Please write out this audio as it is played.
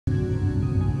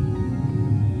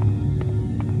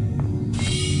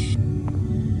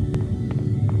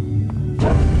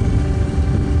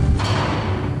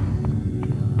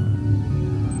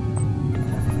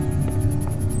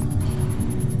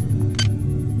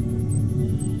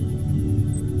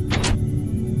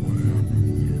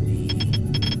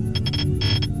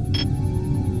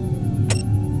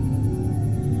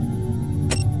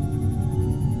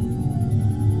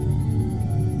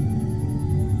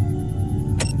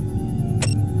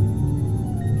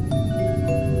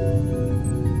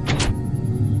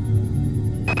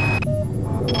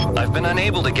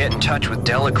unable to get in touch with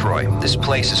Delacroix. This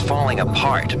place is falling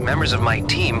apart. Members of my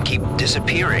team keep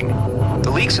disappearing. The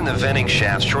leaks in the venting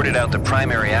shaft shorted out the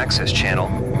primary access channel,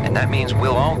 and that means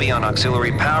we'll all be on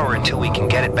auxiliary power until we can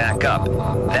get it back up.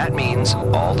 That means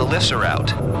all the lifts are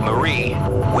out. Marie,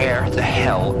 where the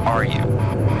hell are you?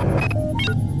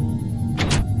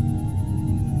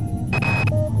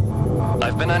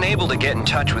 I've been unable to get in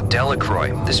touch with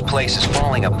Delacroix. This place is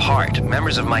falling apart.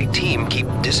 Members of my team keep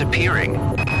disappearing.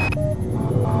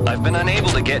 I've been unable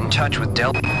to get in touch with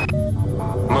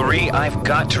Marie, I've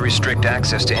got to restrict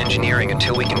access to engineering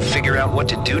until we can figure out what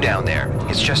to do down there.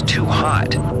 It's just too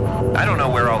hot. I don't know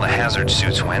where all the hazard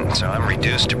suits went, so I'm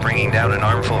reduced to bringing down an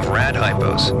armful of rad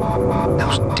hypos.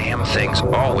 Those damn things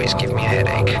always give me a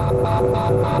headache.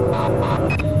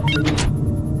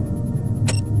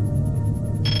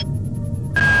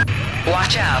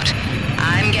 Watch out.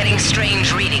 I'm getting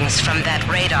strange readings from that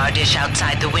radar dish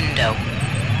outside the window.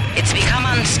 It's become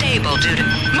unstable due to...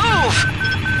 Move!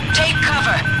 Take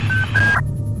cover!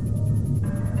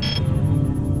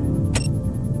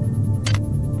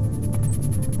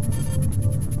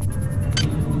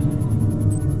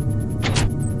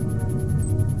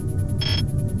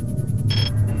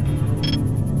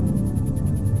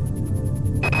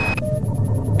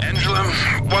 Angela,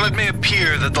 while it may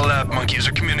appear that the lab monkeys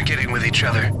are communicating with each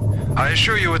other, I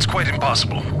assure you it's quite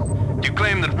impossible. You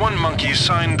claim that one monkey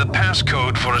signed the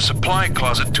passcode for a supply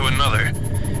closet to another,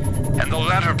 and the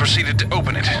latter proceeded to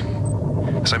open it.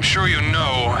 As I'm sure you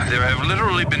know, there have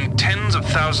literally been tens of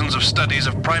thousands of studies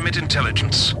of primate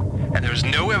intelligence, and there's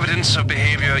no evidence of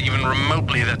behavior even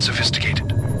remotely that sophisticated.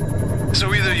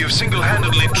 So either you've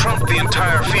single-handedly trumped the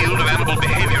entire field of animal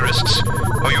behaviorists,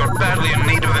 or you're badly in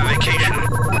need of a vacation.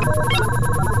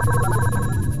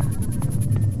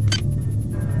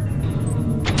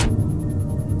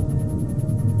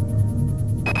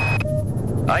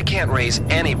 I can't raise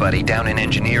anybody down in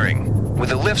engineering. With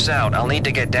the lifts out, I'll need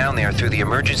to get down there through the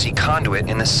emergency conduit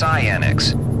in the Psi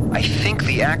Annex. I think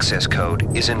the access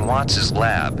code is in Watts'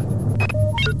 lab.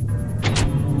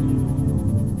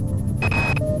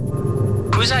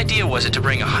 Whose idea was it to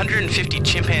bring 150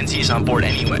 chimpanzees on board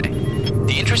anyway?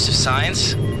 The interest of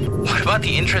science? What about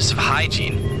the interest of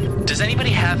hygiene? Does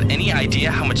anybody have any idea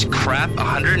how much crap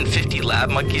 150 lab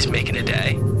monkeys make in a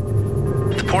day?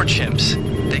 The poor chimps.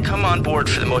 They come on board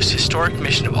for the most historic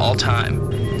mission of all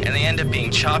time, and they end up being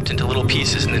chopped into little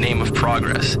pieces in the name of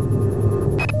progress.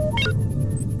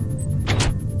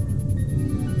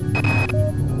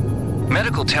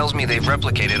 Medical tells me they've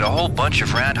replicated a whole bunch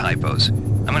of rad hypos.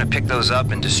 I'm gonna pick those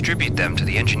up and distribute them to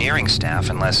the engineering staff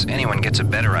unless anyone gets a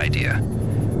better idea.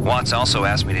 Watts also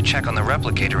asked me to check on the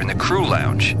replicator in the crew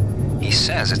lounge. He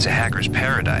says it's a hacker's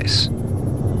paradise.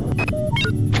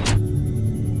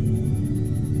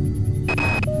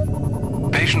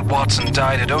 Patient Watson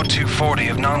died at 0240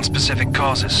 of non-specific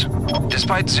causes.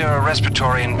 Despite zero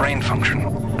respiratory and brain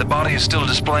function, the body is still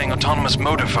displaying autonomous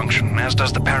motor function, as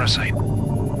does the parasite.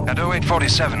 At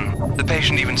 0847, the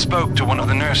patient even spoke to one of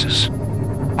the nurses.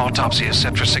 Autopsy is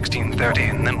set for 1630,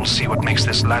 and then we'll see what makes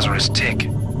this Lazarus tick.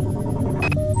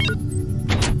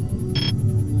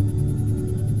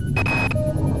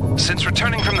 Since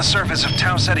returning from the surface of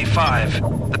Tau Ceti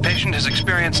 5, the patient has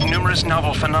experienced numerous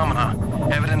novel phenomena,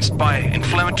 evidenced by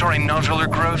inflammatory nodular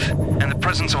growth and the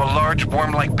presence of a large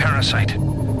worm-like parasite.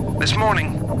 This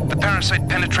morning, the parasite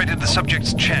penetrated the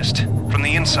subject's chest from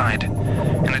the inside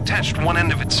and attached one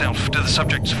end of itself to the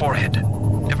subject's forehead.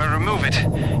 If I remove it,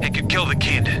 it could kill the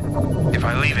kid. If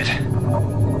I leave it...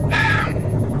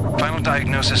 Final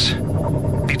diagnosis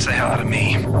beats the hell out of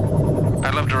me.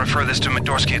 I'd love to refer this to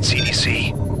Medorsky at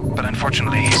CDC, but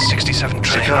unfortunately he's 67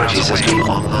 trillion miles away. Security system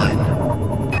online.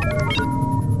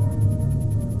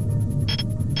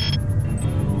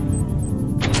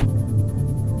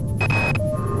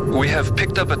 We have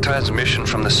picked up a transmission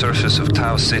from the surface of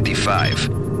Tau Ceti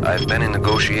 5. I've been in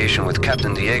negotiation with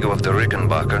Captain Diego of the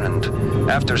Rickenbacker, and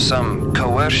after some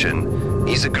coercion,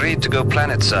 he's agreed to go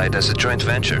planetside as a joint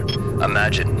venture.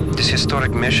 Imagine, this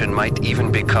historic mission might even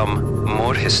become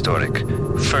more historic.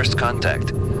 First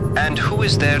contact. And who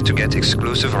is there to get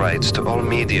exclusive rights to all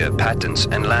media, patents,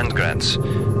 and land grants?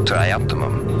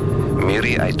 Trioptimum.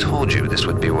 Miri, I told you this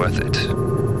would be worth it.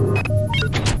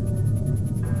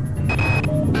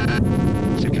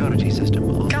 Security system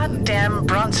online. Goddamn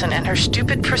Bronson and her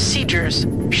stupid procedures.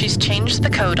 She's changed the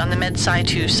code on the Med-Sci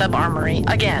 2 sub-armory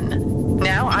again.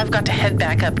 Now I've got to head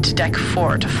back up to Deck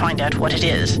 4 to find out what it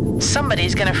is.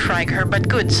 Somebody's gonna frag her but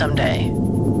good someday.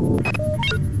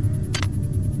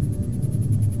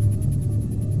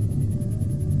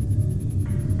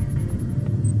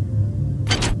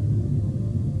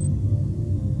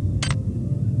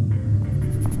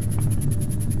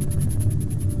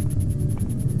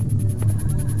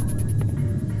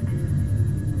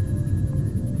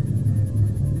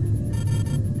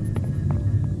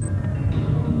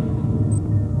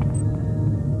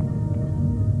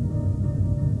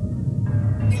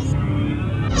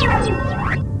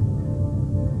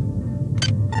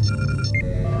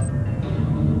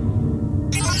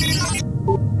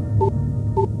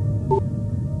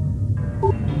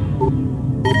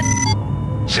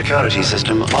 security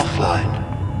system offline.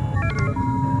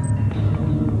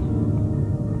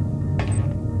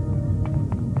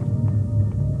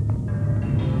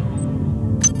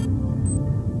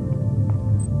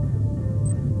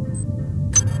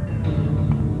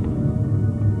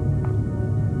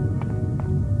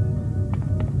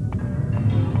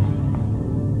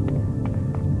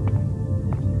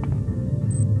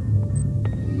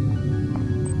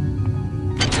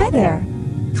 Hi there.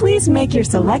 Please make your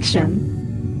selection.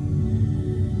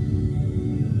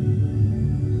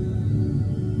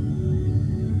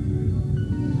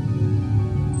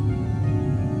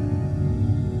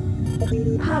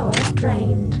 Power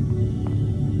drained.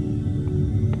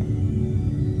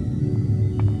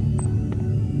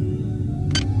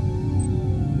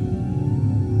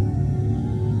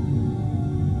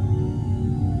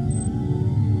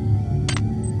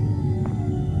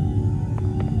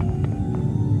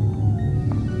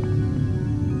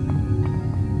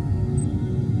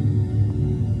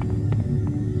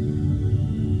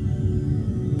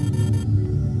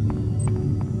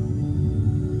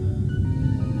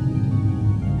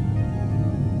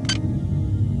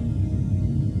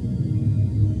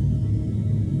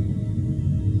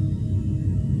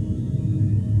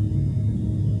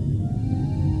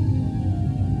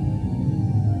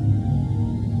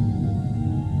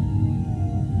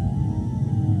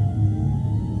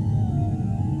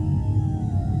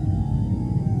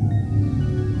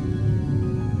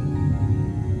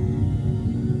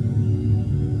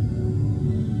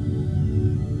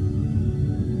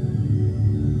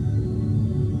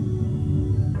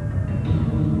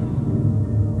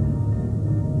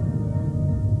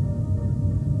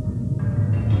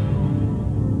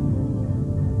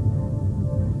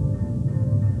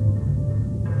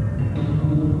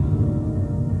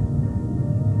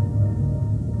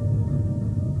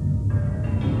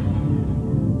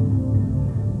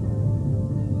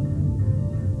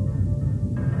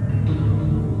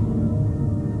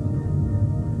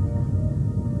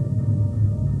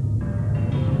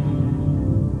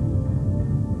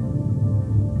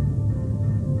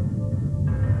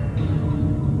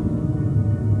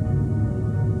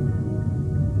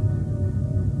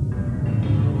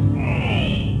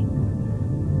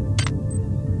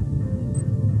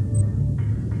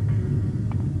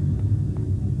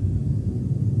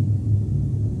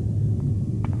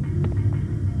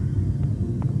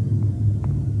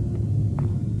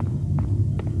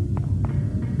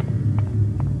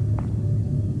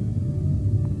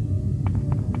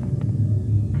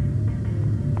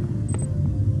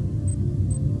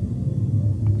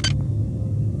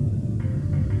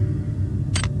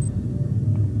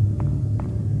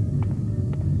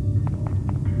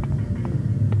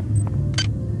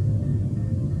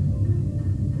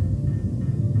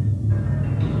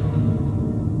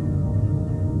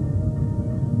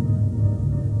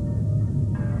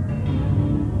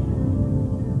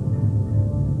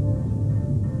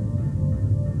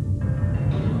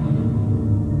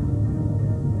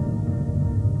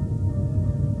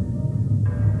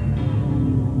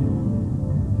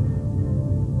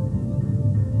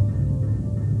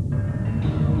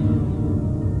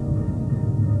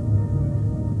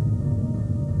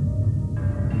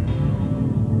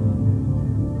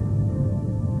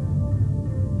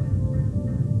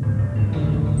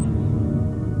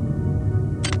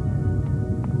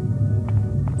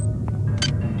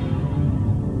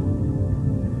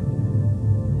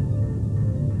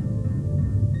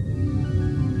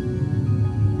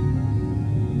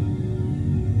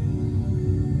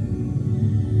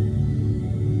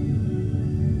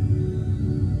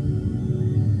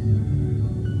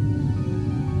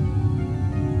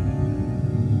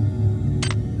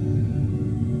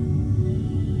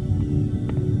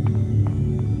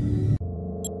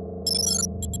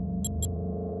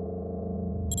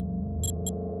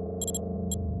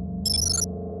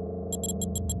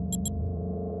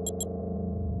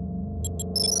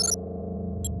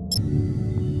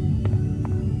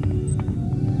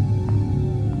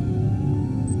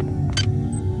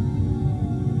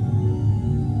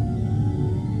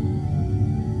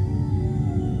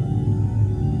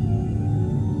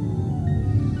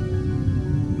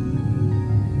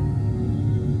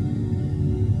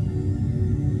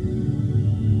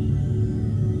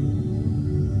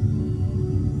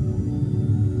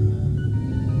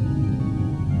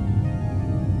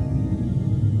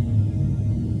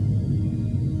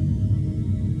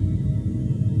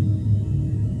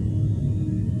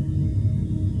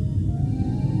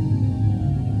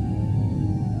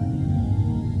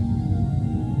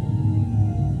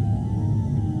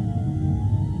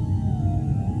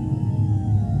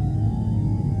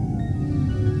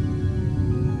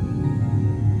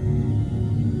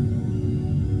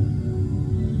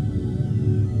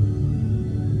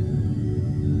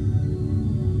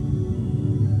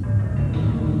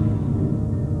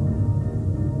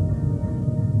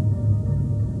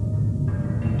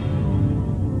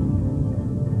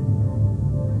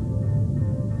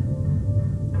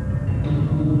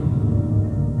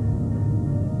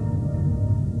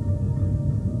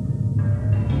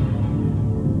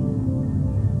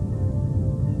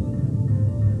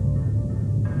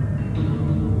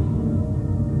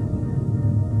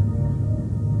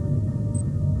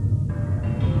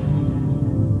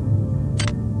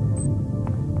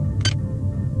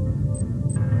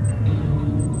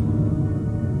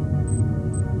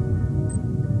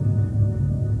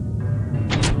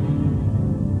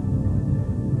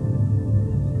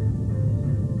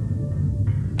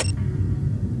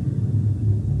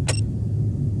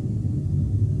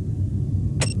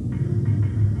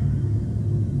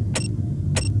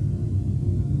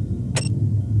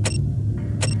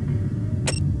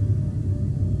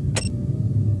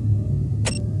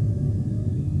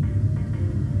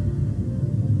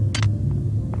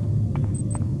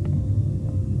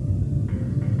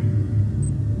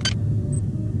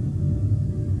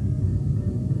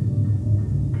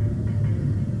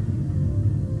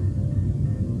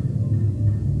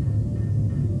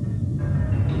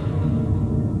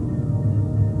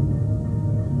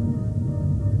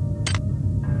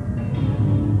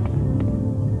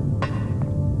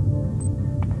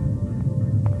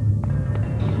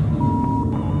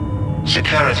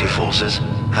 Security forces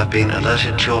have been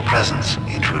alerted to your presence,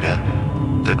 intruder.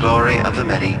 The glory of the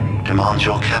many demands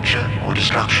your capture or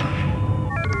destruction.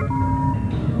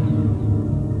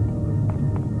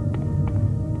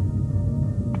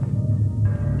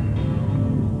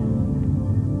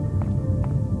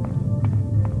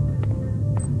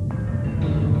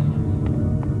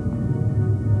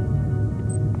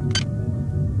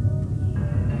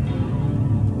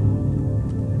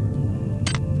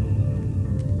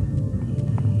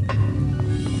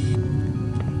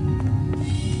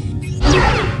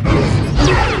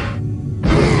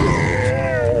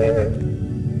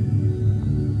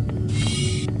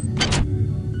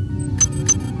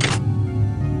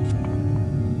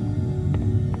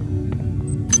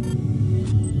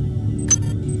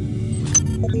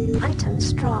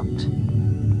 Items dropped.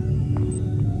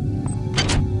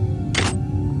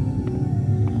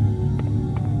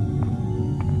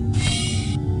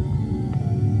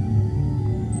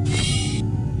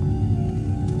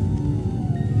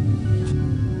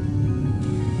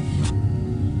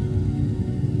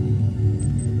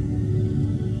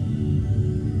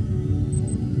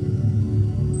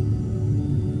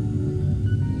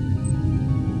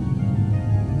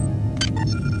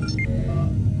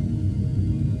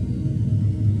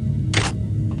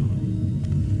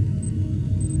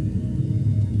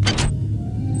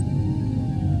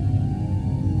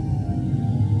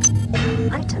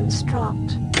 Items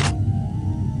dropped.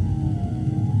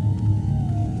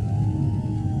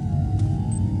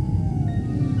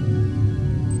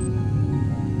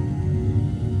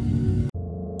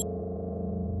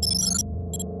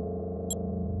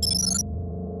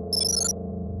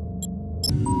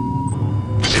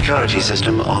 Security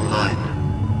system online.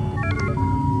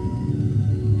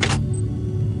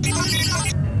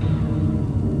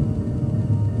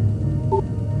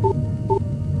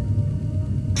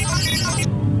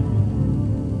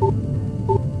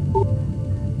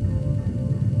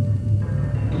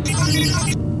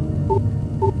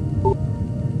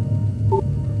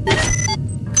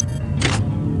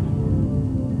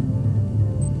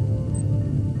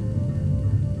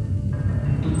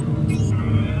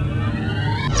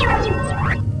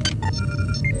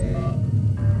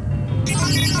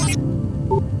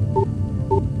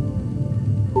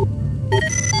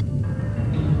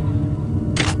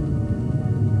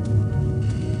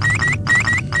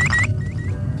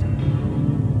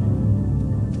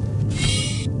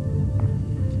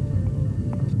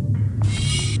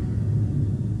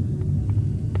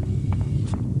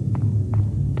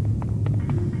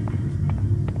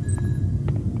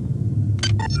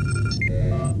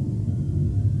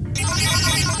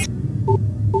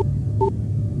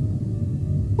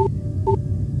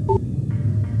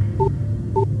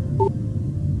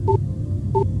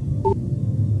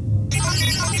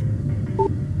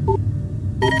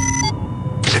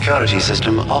 Security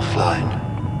system offline.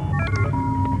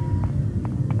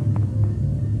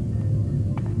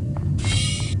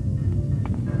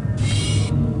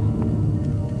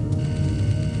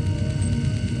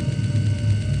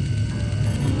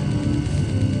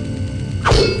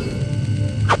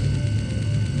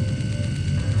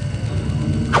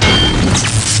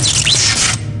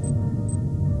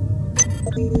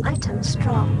 Items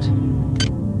dropped.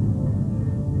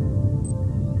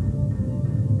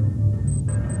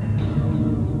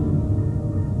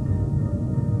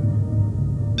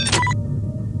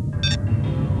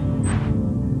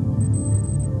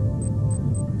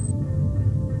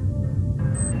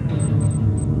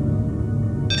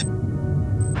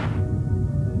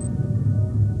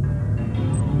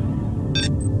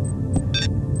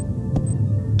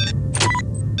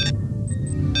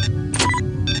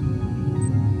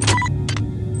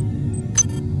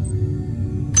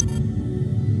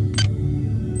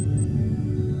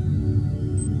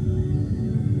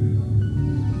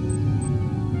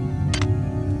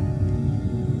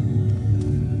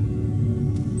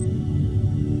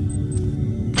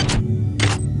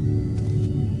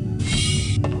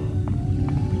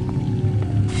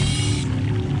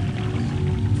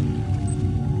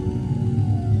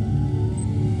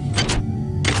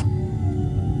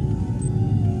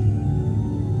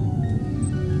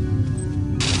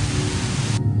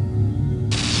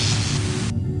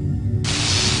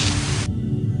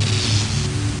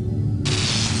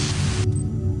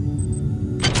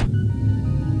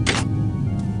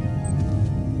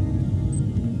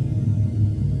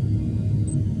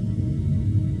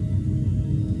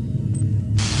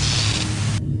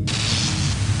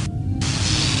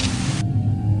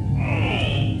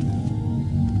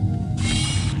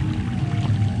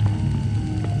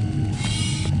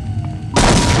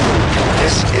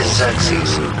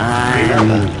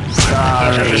 Remember,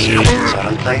 data restrictions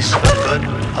are in place for the good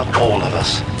of all of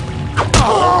us.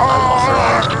 All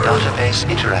unauthorized database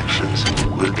interactions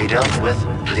will be dealt with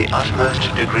to the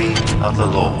utmost degree of the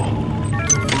law.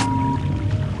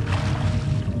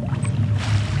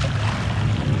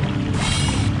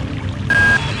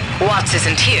 Watts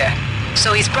isn't here,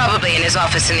 so he's probably in his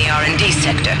office in the R&D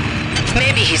sector.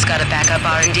 Maybe he's got a backup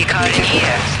R&D card in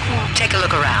here. Take a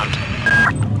look around.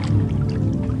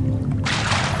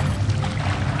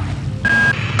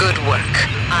 Good work.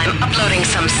 I'm uploading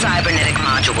some cybernetic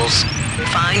modules.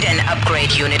 Find an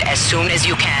upgrade unit as soon as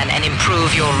you can and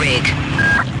improve your rig.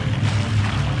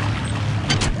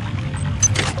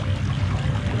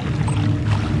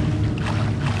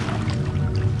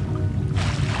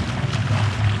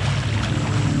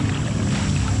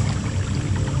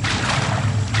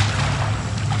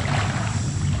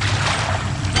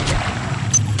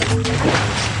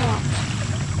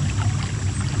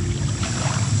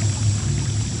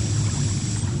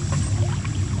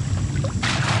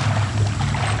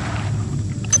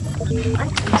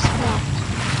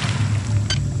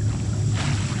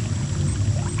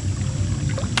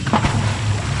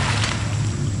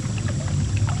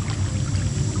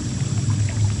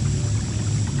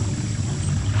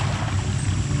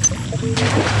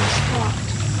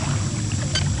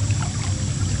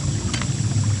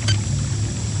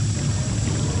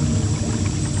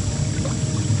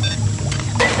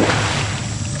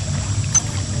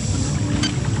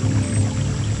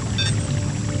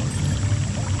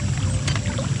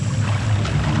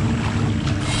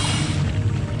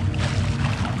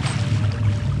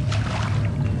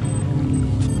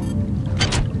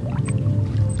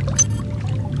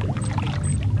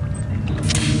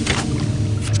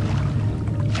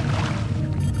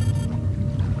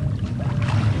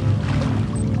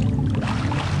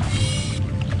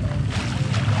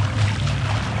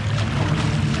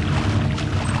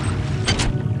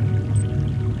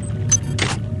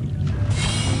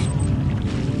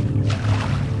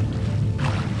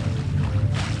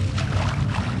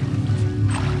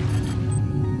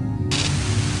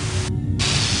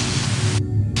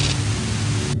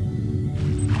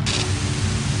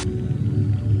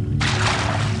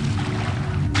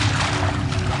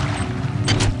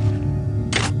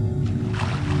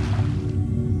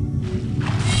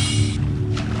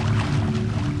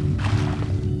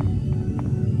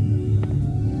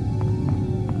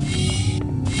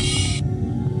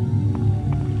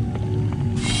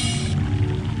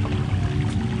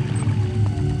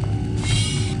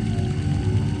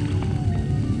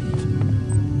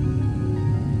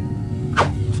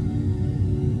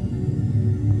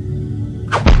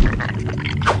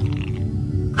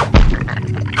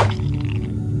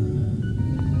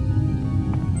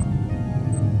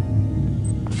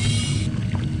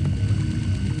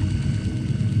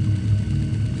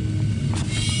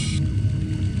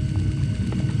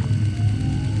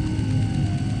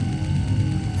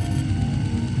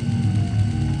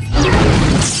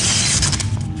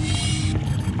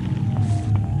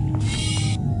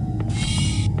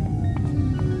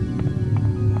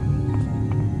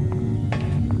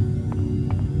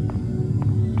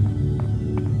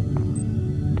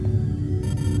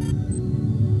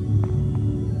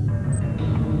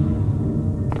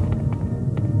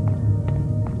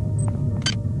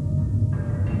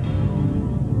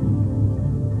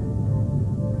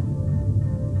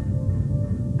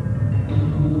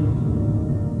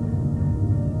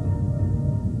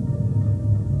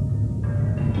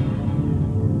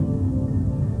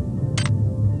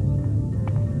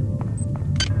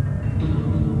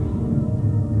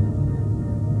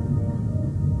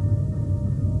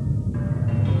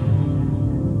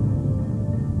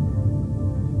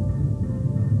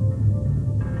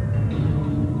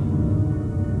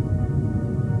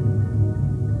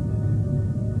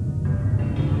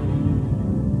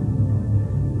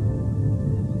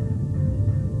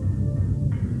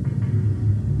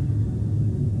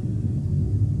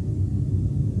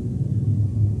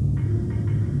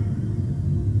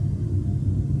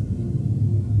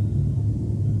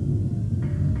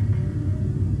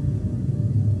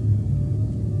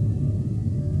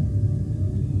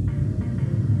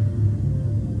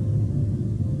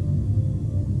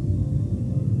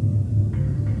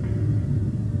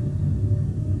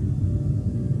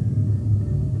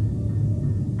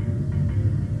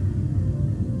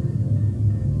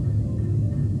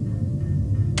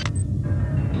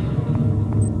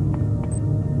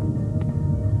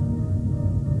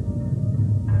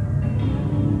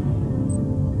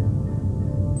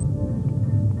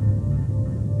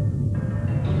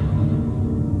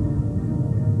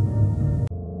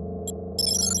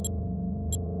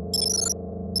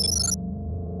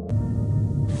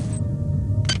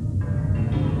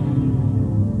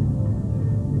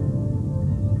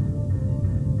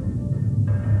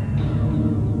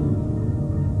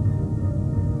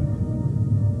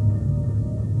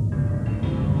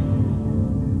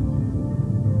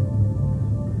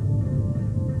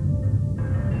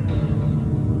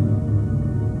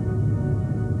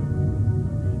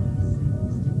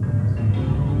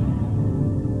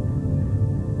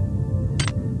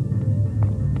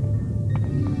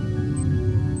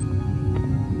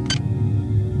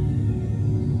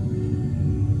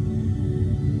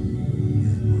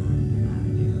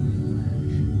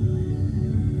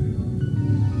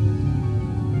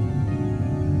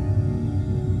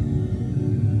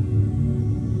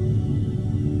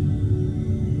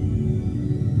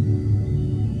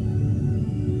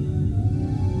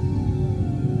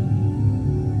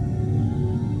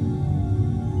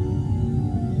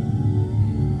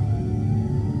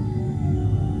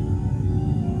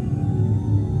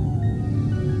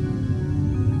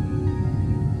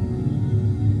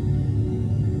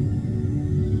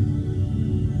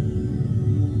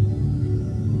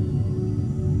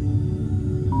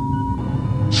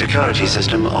 Security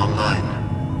system online.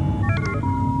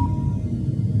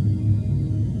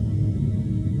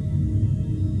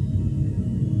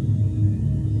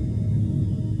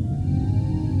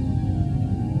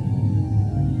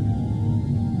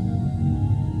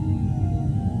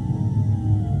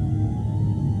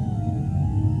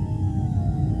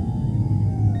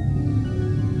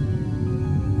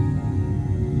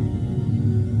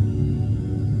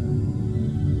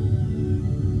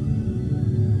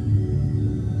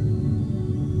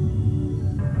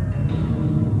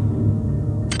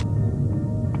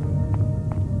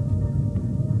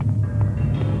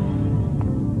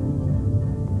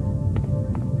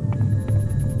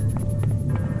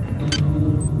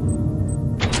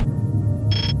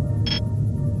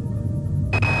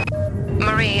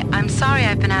 I'm sorry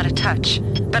I've been out of touch,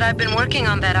 but I've been working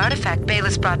on that artifact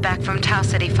Bayless brought back from Tau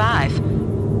City 5.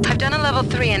 I've done a level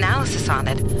 3 analysis on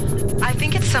it. I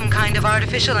think it's some kind of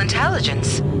artificial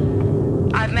intelligence.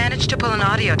 I've managed to pull an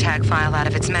audio tag file out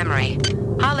of its memory.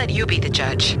 I'll let you be the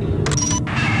judge.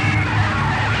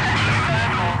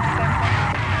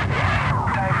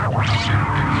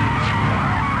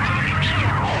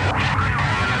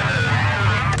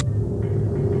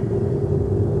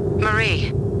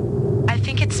 Marie, I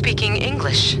think it's speaking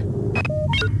English.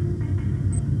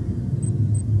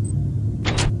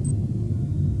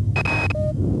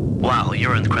 Wow,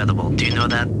 you're incredible. Do you know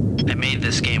that? I made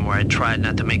this game where I tried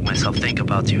not to make myself think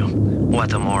about you.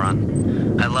 What a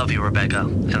moron. I love you, Rebecca,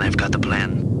 and I've got the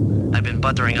plan. I've been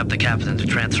buttering up the captain to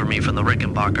transfer me from the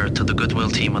Rickenbacker to the Goodwill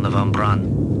team on the Von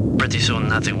Braun. Pretty soon,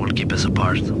 nothing will keep us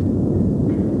apart.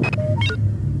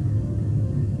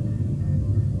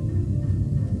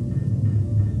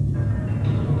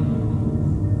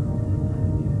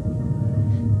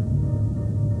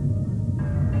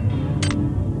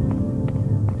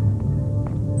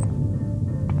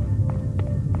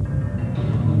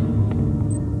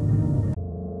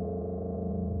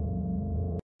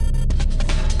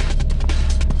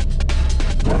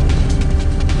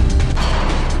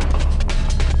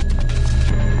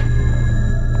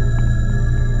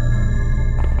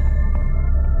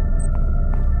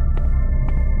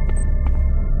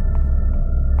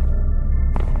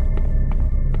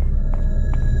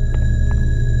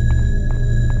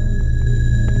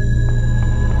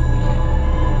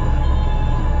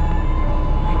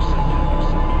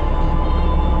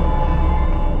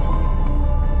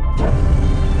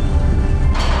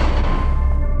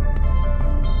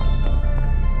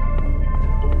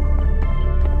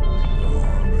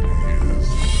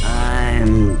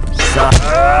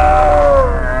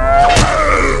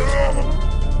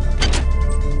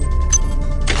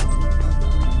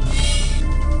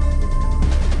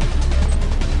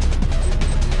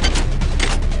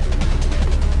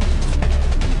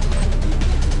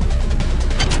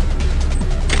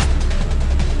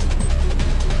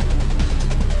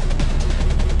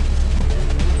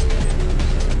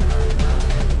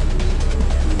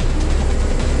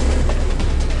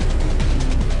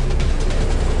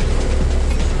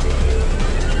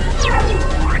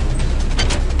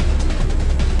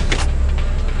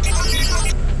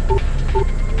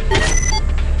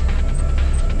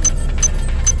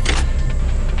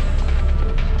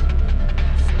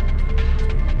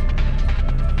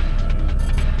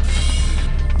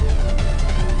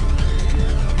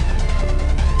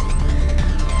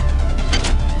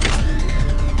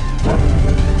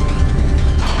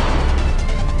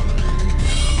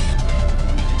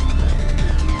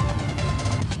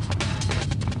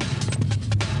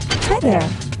 Hi there.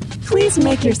 Please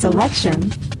make your selection.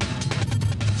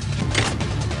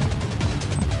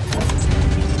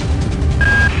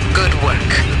 Good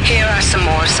work. Here are some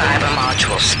more cyber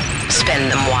modules.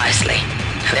 Spend them wisely.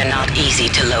 They're not easy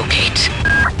to locate.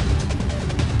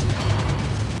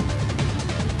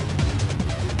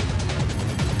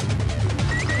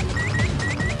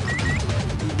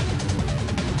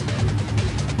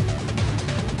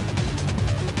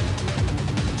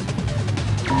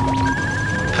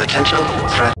 Potential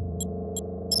threat.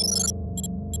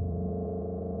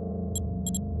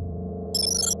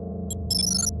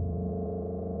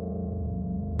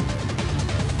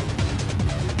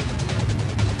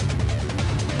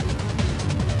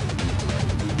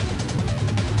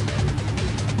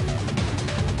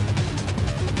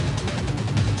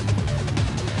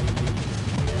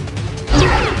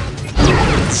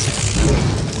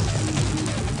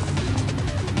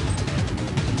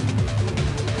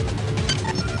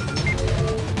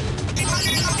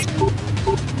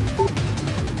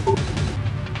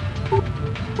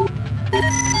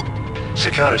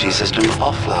 Security system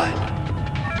offline.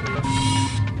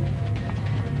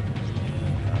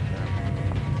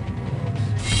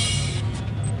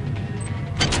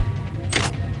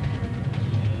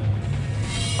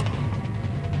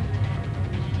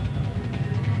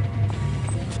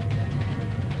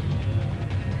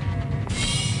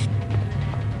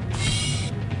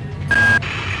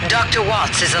 Dr.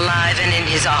 Watts is alive and in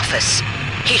his office.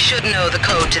 He should know the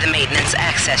code to the maintenance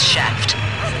access shaft.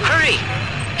 Hurry!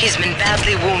 He's been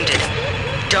badly wounded.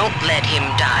 Don't let him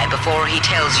die before he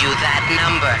tells you that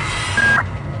number.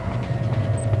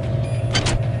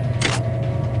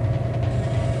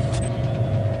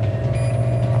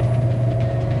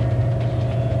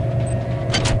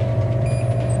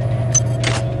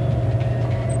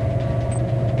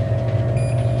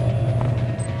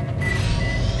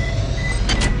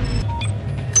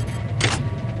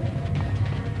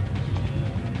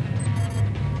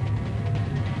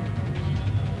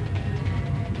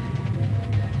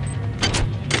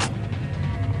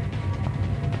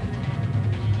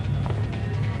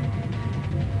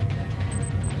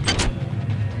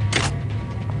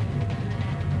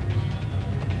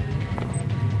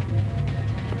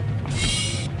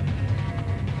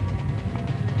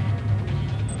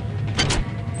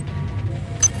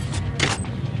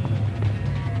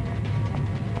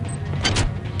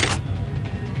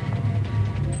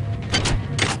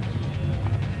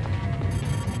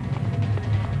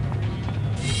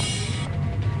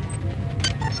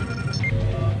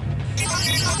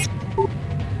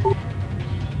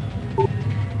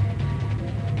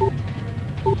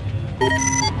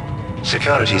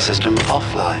 Security system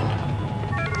offline.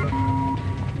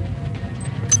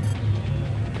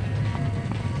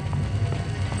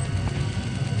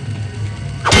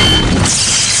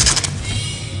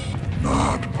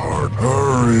 Not part.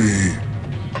 Hurry!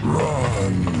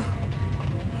 Run!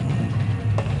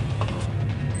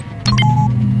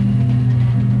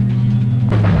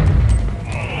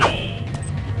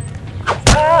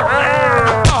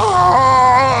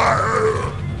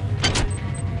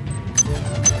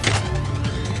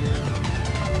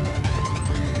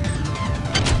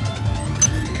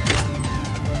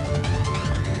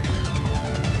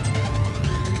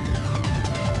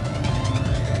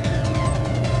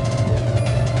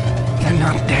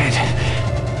 Not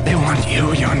dead. They want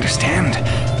you understand?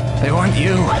 They want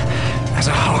you as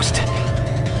a host.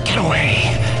 Get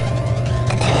away.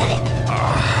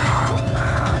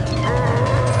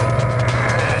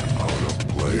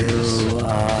 You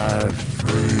are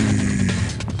free.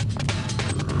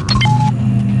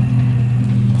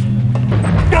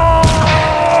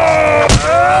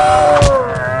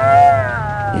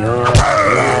 Your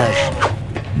flesh.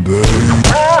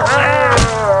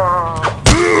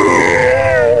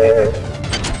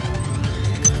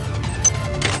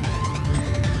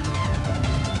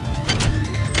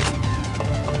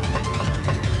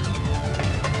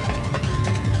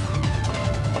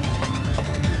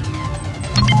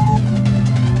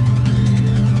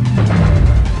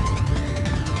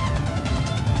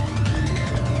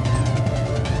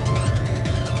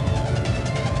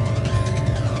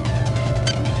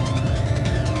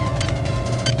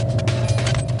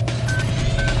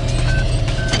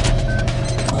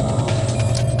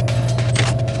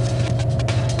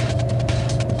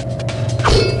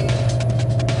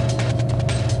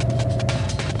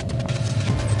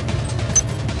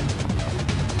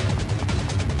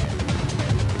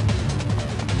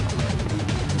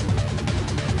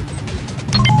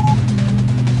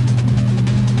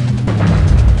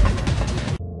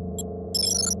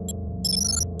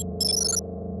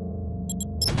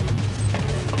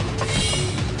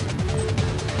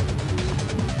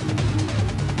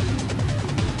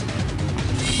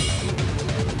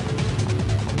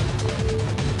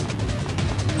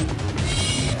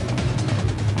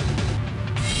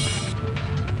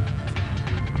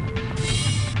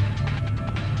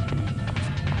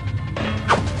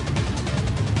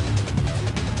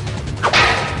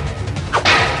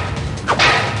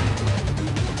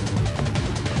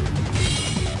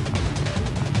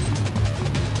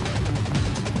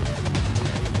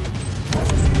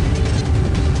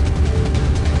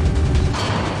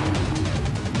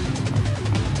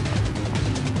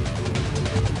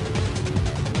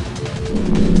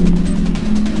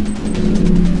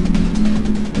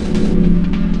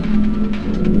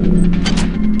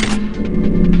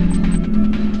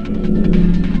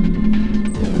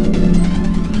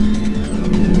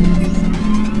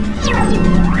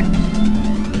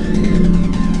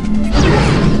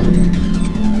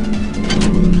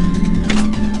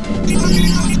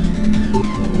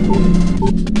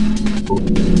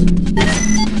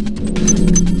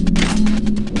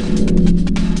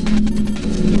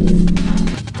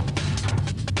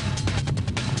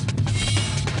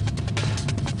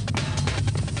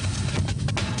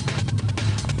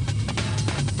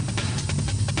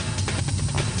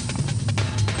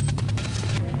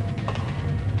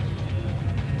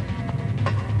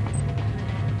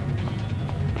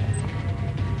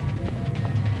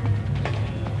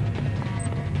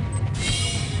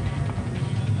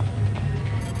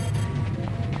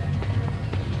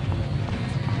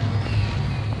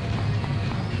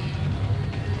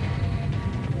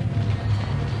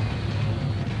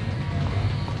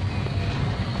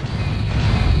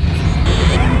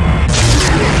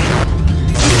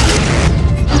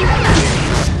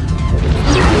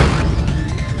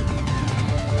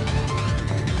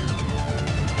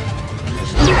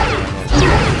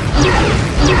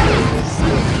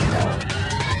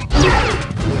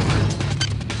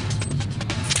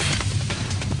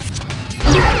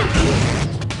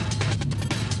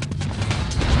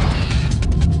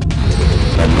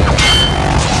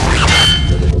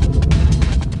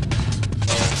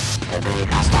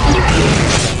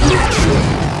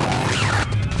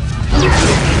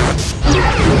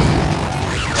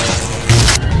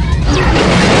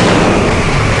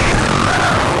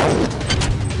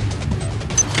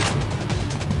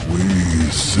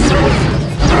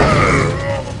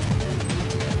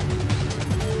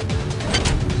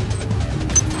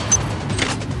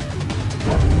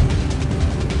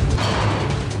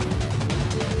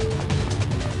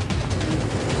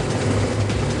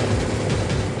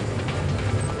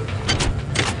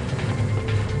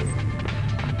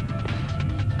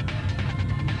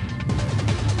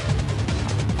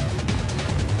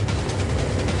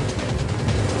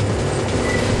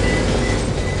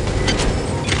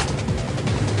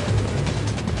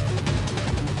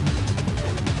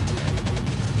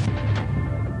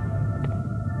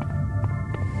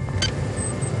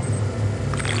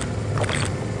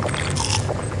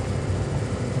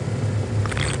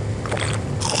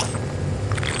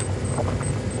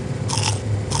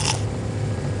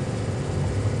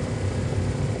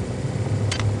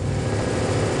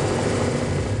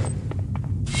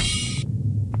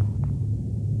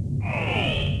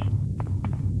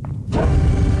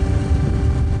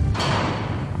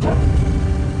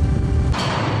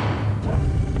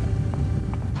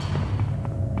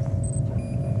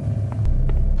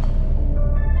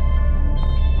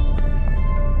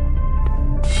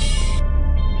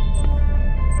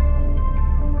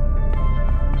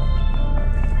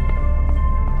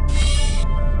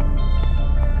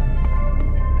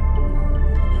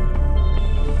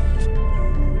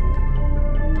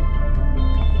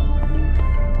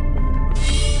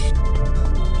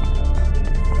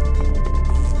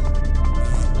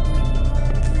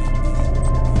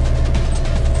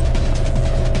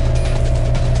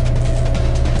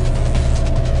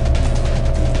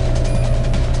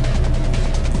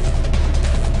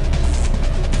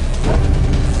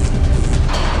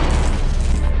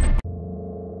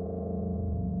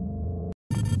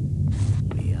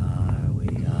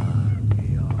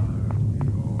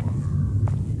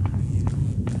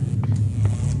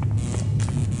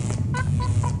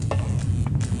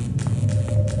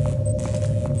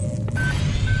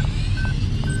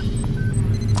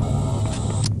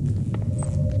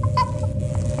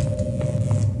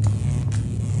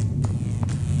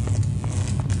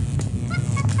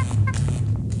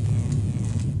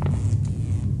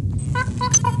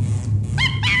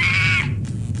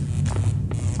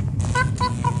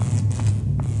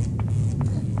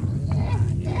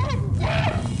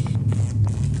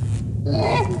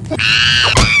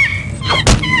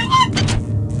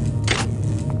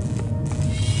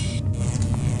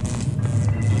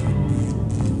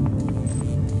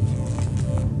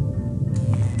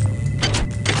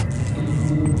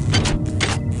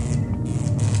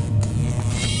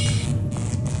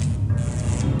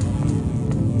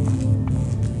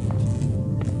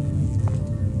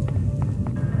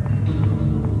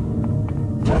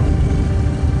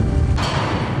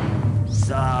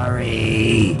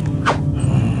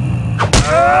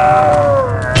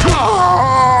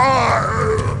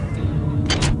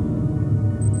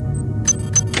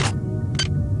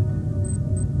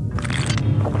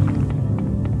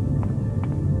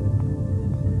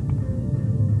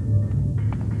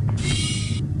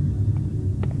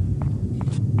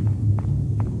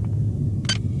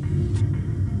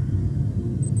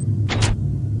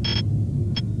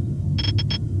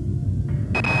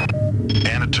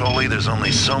 There's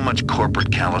only so much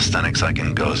corporate calisthenics I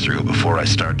can go through before I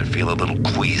start to feel a little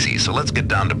queasy, so let's get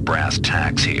down to brass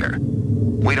tacks here.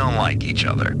 We don't like each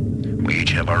other. We each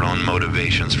have our own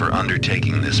motivations for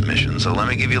undertaking this mission, so let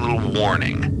me give you a little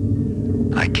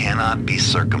warning. I cannot be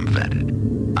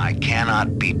circumvented. I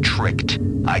cannot be tricked.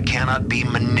 I cannot be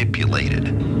manipulated.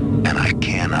 And I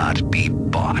cannot be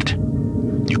bought.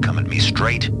 You come at me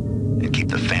straight, and keep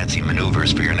the fancy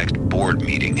maneuvers for your next board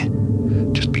meeting.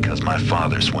 Just because my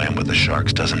father swam with the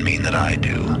sharks doesn't mean that I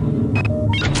do.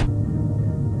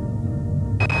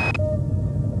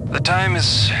 The time is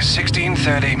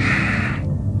 16:30.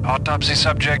 Autopsy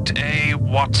subject A.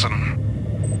 Watson.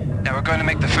 Now we're going to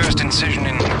make the first incision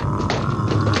in...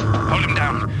 Hold him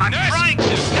down. I'm trying to!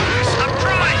 I'm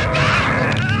trying!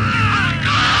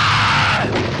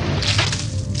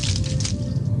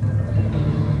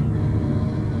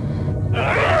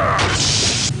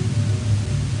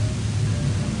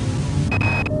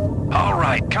 All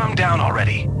right, calm down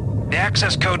already. The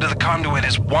access code to the conduit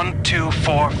is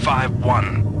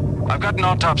 12451. I've got an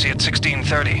autopsy at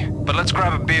 16:30, but let's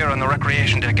grab a beer on the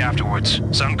recreation deck afterwards.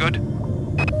 Sound good?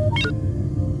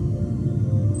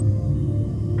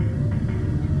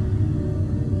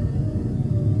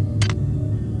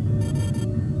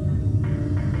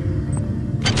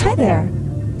 Hi there.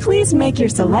 Please make your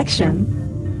selection.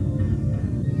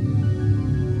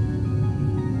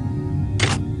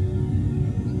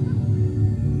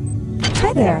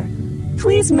 Hi there.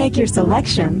 Please make your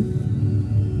selection.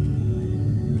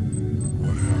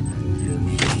 You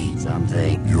need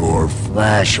something. Your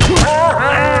Flesh.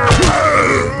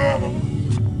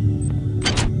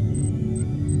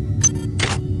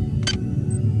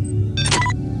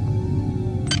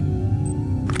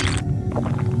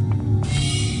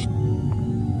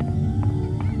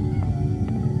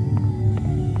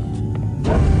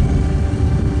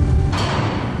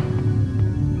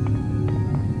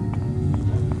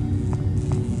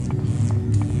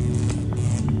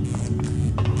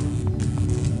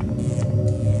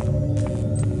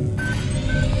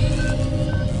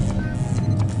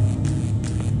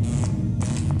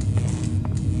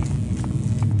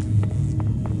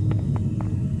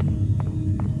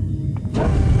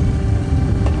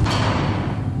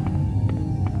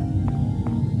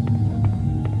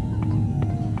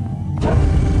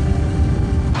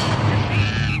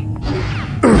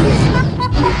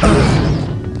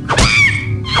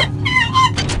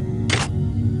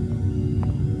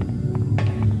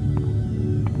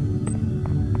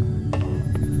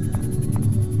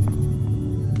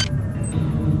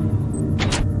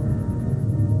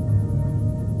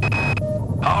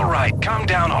 Calm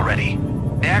down already.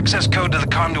 The access code to the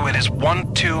conduit is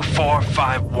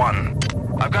 12451.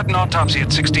 I've got an autopsy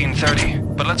at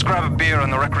 16:30, but let's grab a beer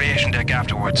on the recreation deck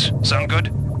afterwards. Sound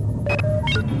good?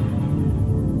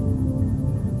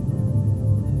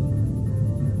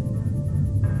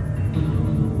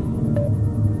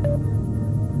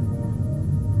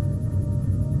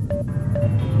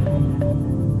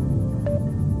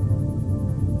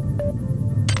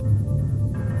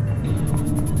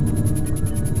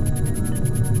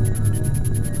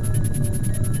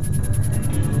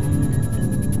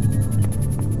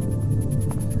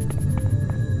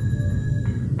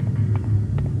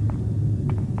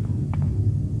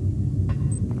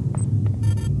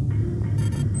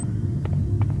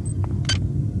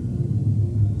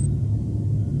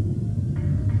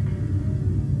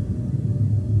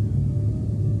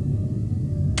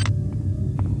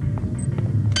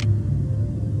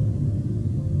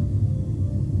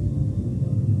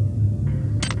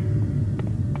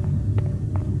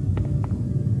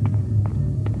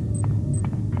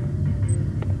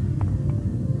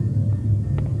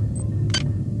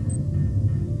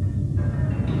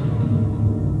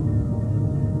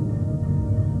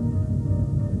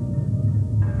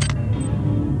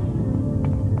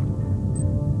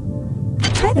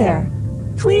 Hi there.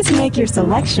 Please make your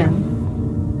selection.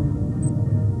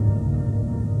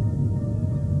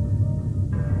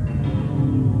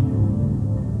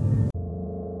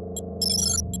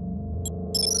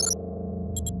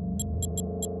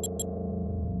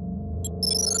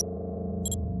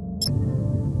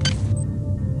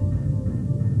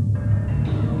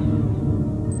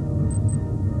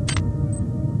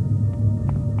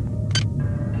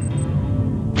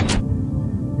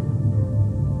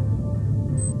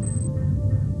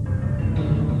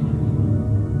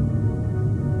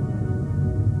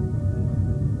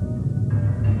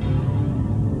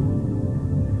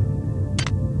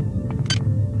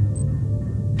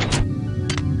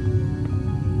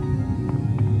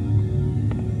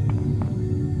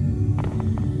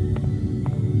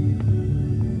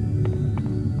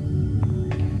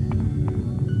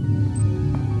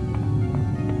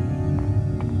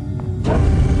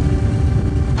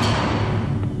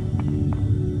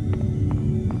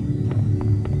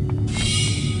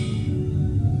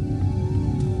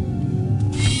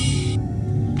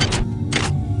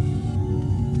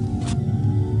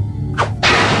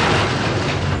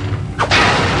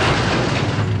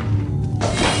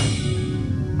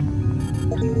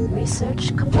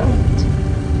 Research complete.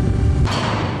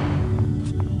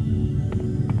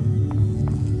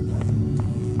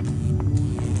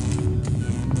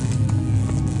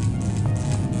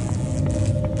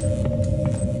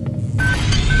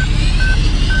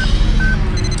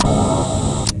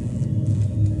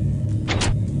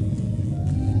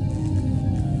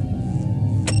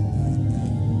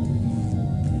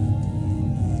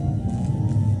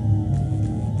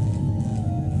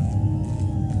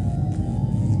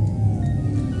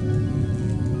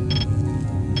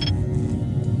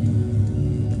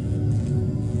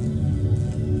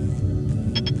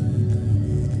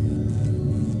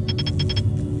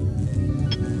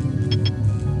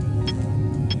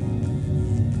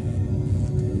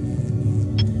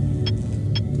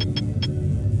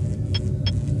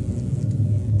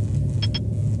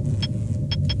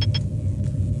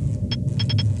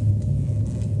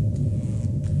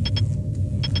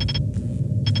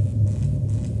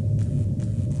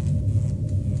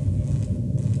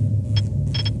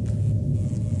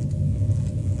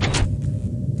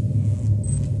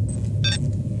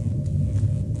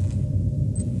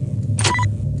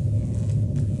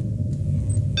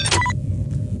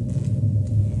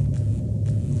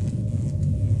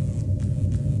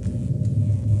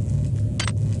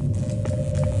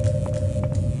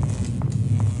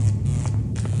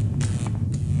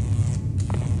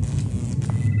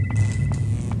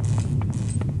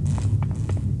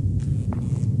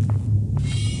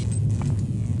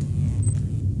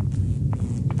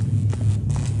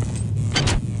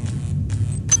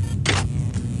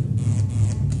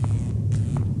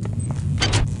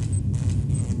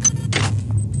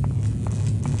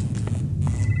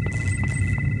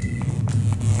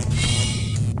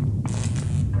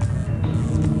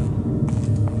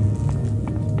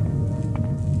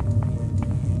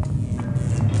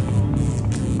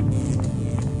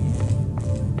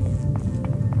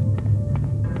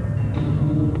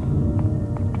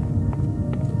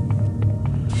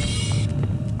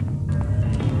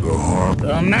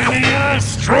 many as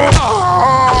strong.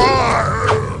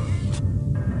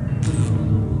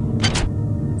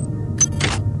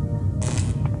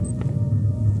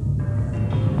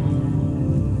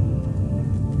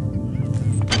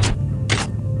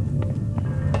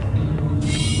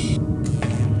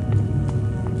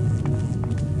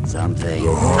 Something.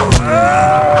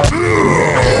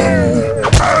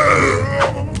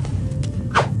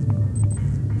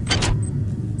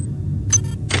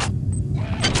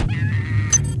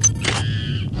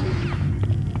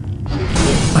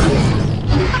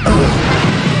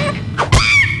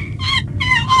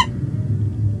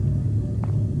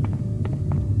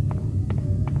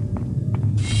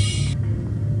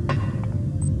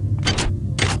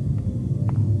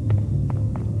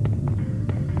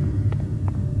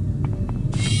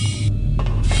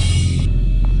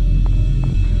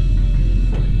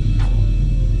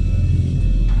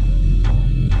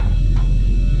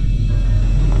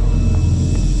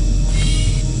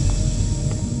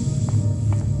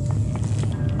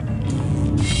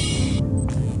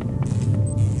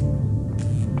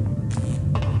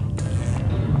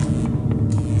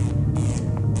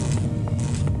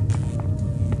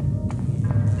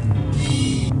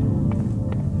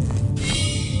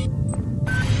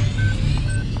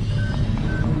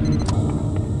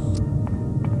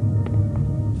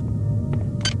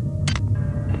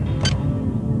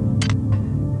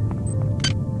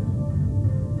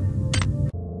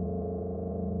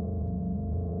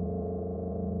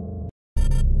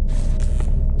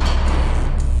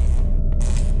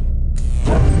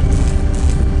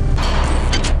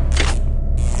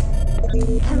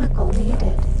 Chemical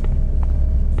needed.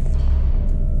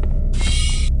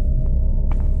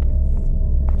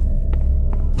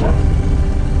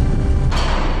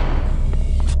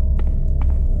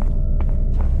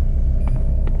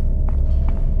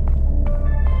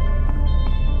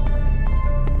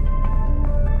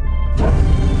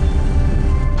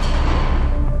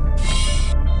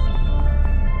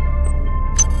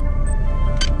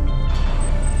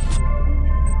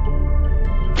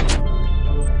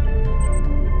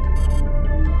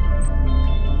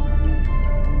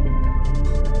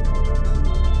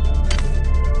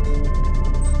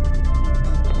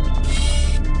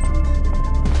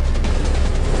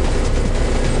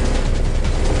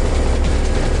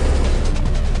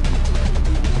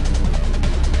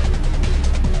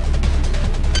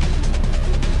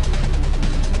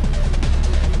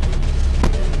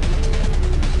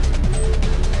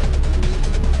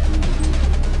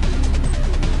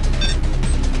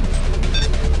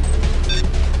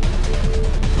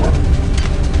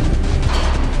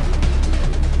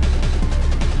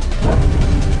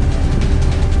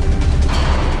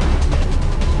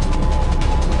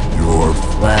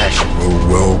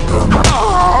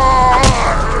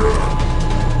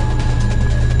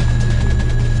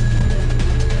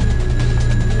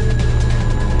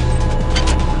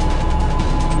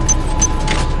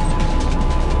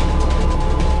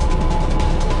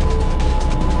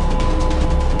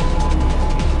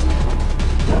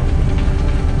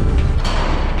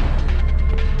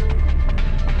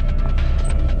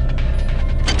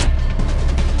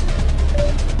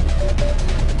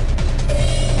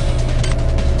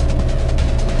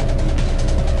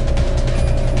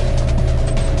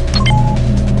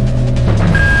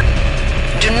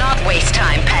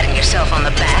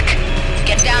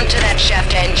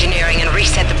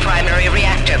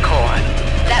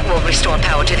 Restore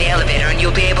power to the elevator and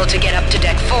you'll be able to get up to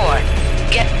deck 4.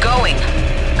 Get going!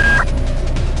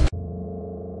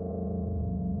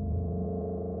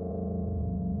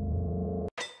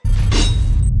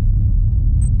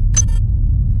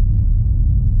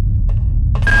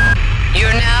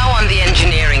 You're now on the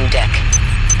engineering deck.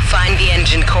 Find the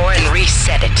engine core and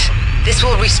reset it. This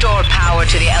will restore power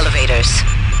to the elevators.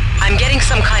 I'm getting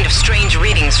some kind of strange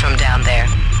readings from down there,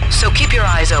 so keep your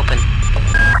eyes open.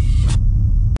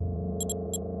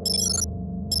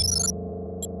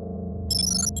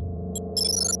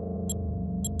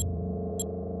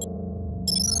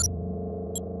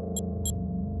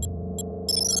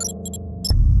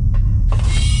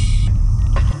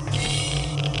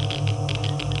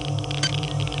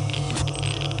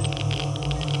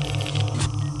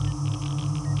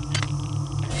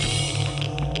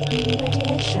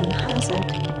 Radiation hazard.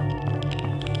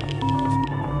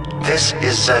 This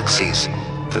is Xerxes.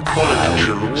 The coolant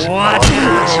tubes are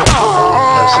access for all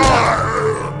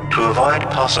personnel. To avoid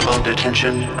possible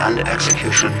detention and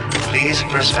execution, please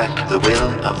respect the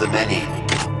will of the many.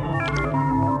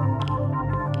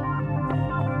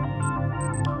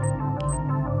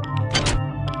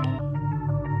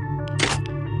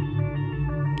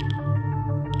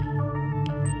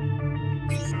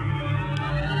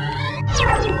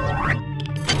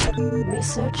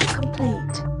 Research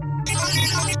complete.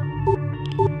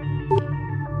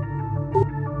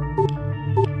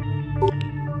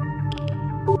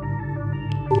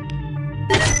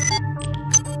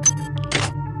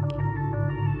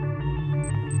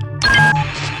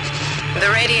 The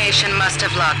radiation must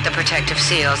have locked the protective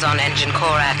seals on engine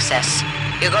core access.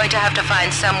 You're going to have to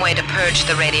find some way to purge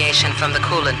the radiation from the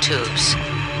coolant tubes.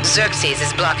 Xerxes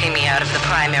is blocking me out of the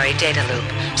primary data loop,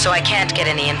 so I can't get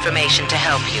any information to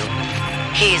help you.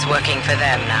 He's working for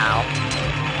them now.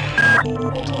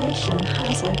 Radiation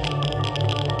hazard.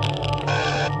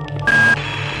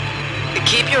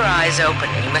 Keep your eyes open.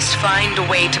 You must find a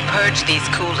way to purge these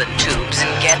coolant tubes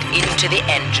and get into the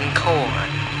engine core.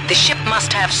 The ship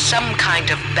must have some kind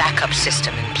of backup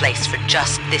system in place for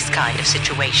just this kind of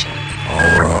situation.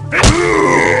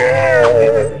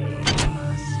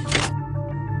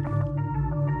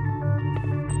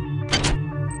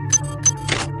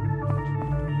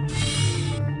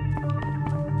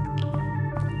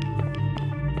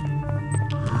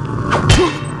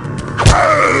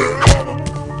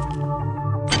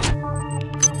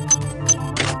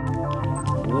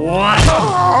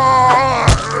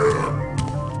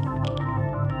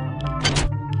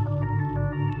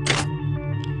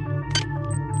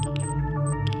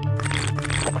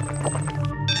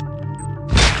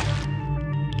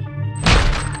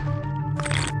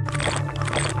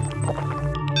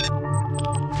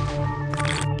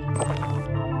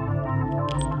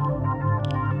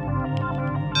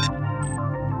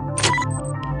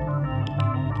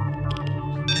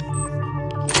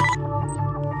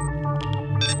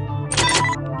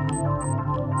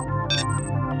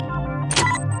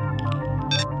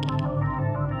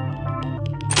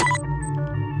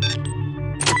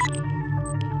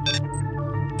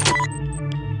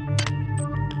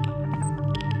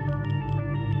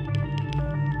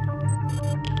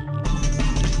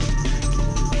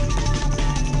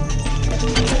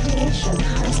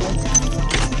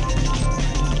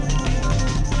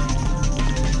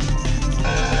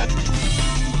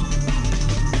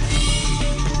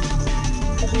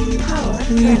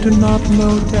 We do not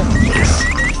know death.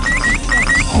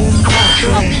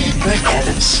 Good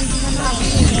heavens.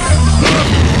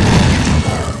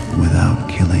 Without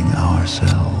killing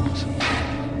ourselves.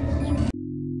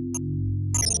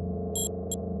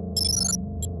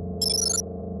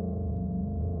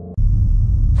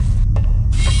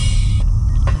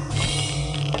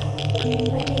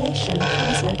 Radiation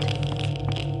hazard.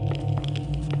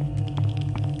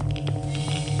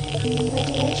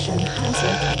 Radiation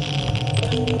hazard.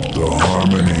 The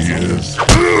harmony is...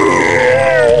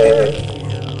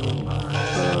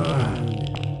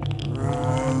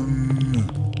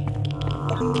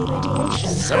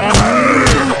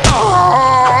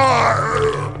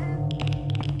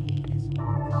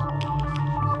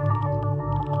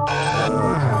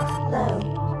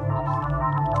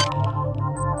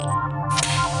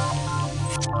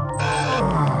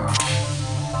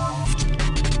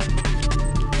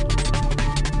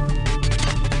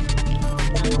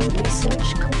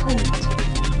 Research complete.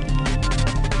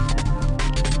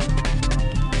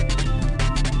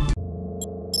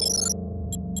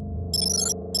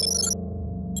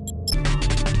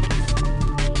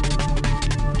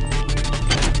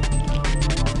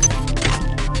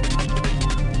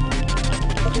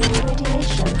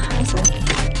 Radiation hazard.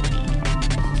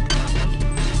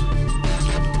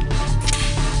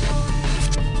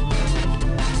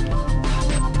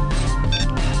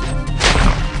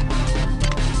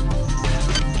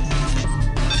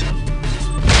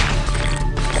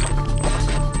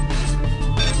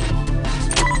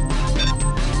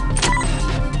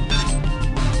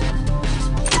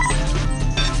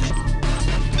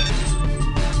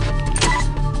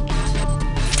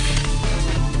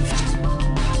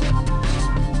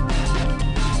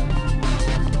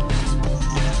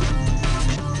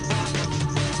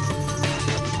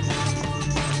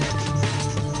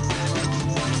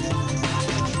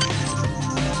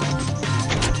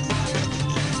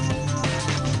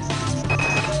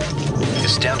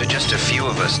 It's down to just a few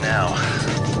of us now.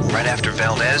 Right after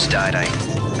Valdez died, I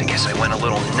guess I went a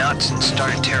little nuts and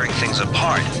started tearing things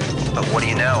apart. But what do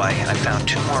you know, I found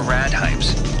 2 more rad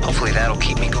hypes. Hopefully that'll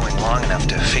keep me going long enough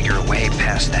to figure a way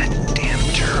past that damn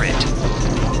turret.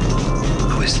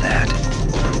 Who is that?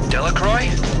 Delacroix?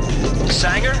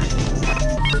 Sanger?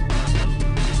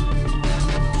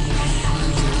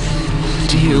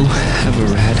 Do you have a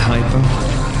rad hypo?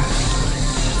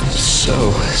 I'm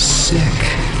so sick.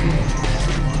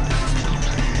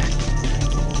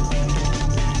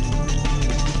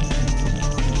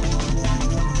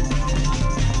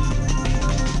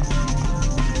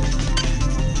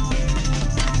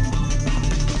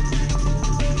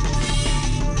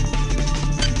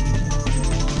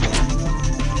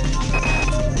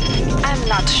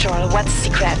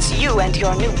 secrets you and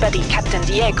your new buddy Captain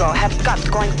Diego have got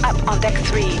going up on Deck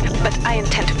 3, but I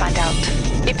intend to find out.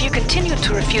 If you continue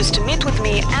to refuse to meet with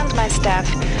me and my staff,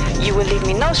 you will leave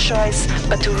me no choice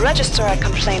but to register a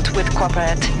complaint with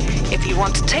corporate. If you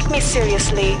want to take me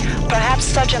seriously, perhaps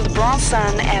Sergeant Braun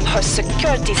and her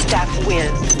security staff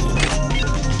will.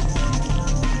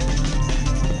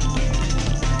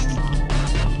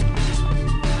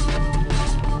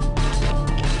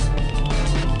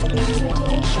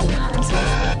 Radiation hazard.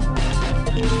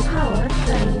 Power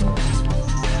drain.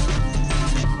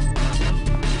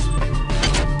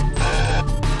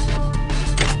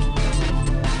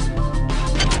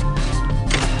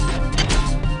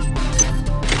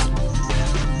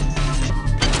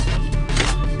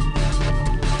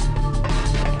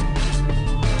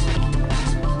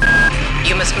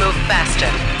 You must move faster.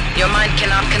 Your mind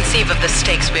cannot conceive of the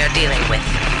stakes we are dealing with.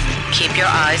 Keep your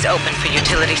eyes open for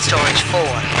utility storage 4.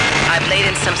 I've laid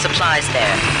in some supplies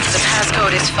there. The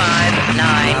passcode is 59004.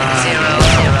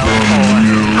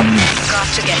 Got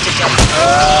to get to Deck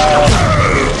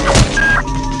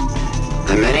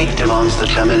 4. The Many demands the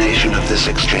termination of this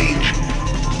exchange.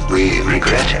 We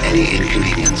regret any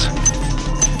inconvenience.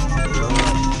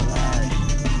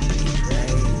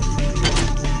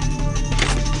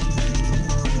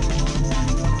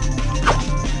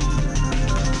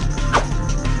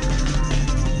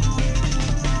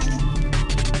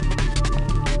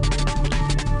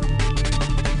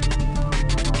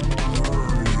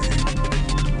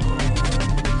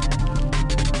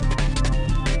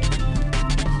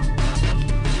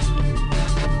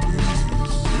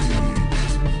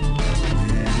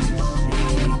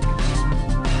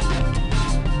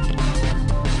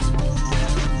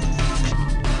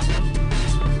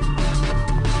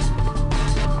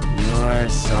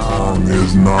 Song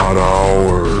is not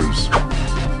ours.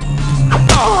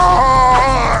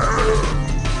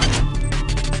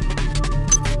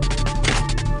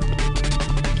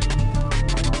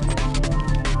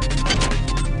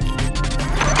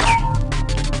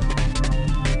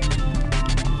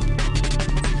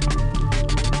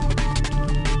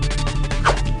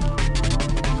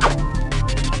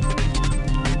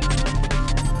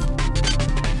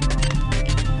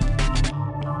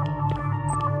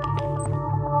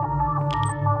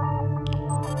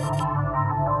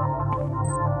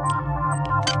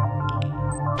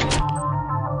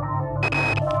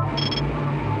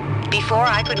 Before,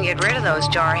 I couldn't get rid of those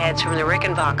jarheads from the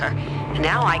Rickenbacker, and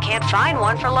now I can't find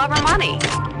one for love or money.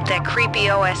 That creepy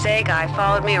OSA guy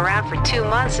followed me around for 2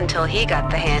 months until he got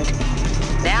the hint.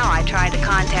 Now I tried to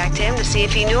contact him to see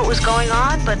if he knew what was going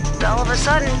on, but all of a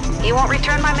sudden, he won't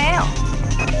return my mail.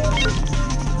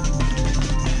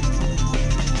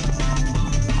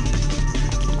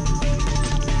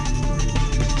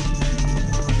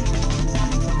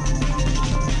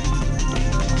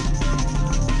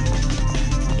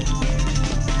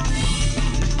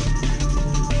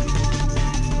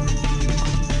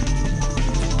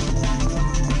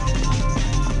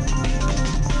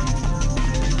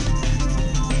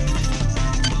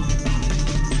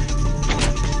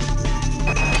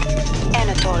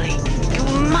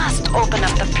 Open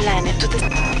up the planet to the...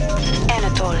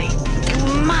 Anatoly,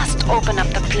 you must open up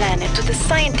the planet to the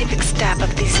scientific staff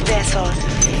of this vessel.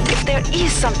 If there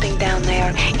is something down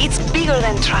there, it's bigger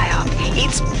than Triop,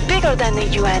 it's bigger than the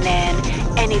UNN,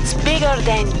 and it's bigger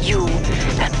than you.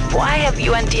 And why have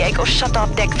you and Diego shut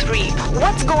off Deck 3?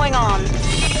 What's going on?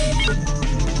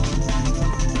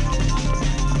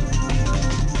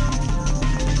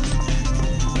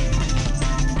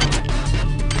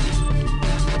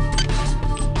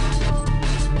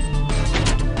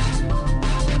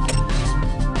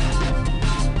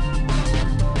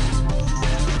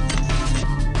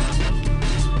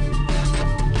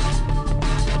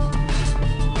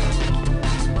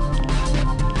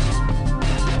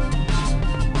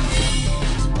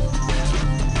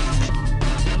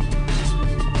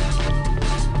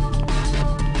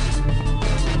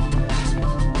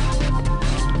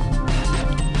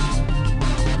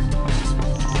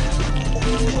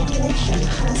 Radiation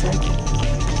hazard.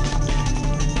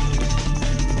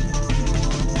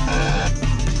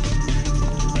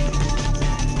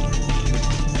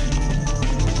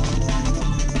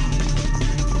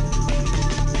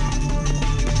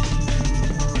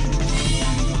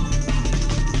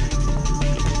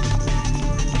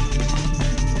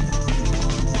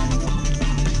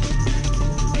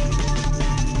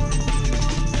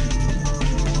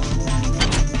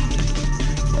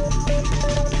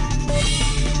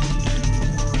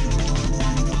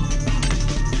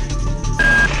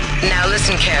 Now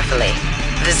listen carefully.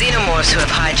 The xenomorphs who have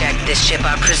hijacked this ship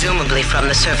are presumably from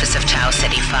the surface of Tau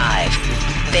Ceti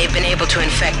 5. They've been able to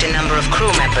infect a number of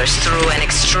crew members through an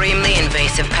extremely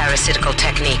invasive parasitical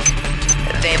technique.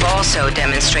 They've also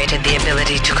demonstrated the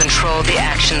ability to control the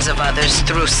actions of others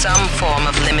through some form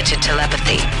of limited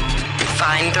telepathy.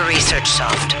 Find the research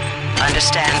soft,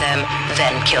 understand them,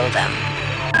 then kill them.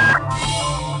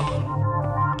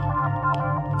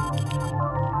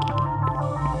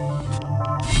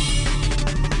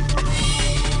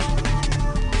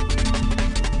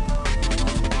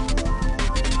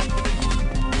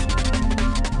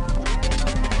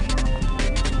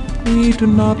 We do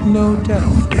not know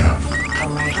death.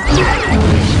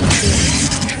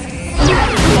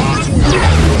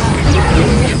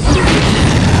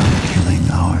 Killing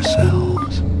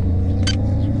ourselves.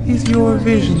 Is your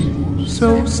vision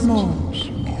so small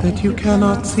that you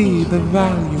cannot see the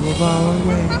value of our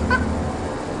way?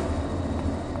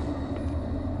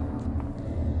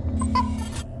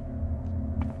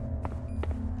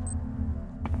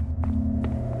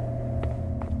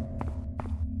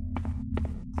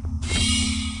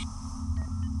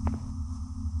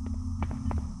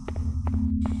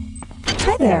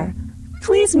 Hi there.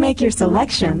 Please make your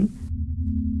selection.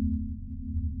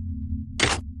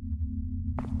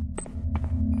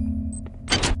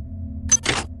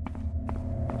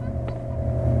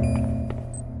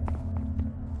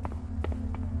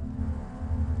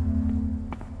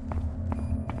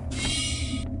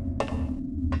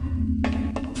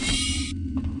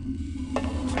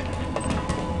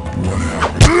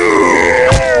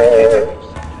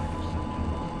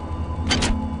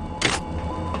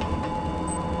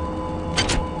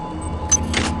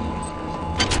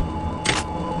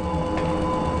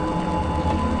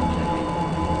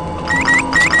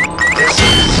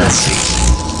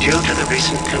 Due to the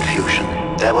recent confusion,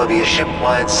 there will be a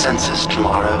ship-wide census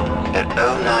tomorrow at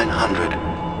 0900.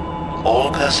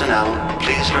 All personnel,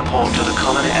 please report to the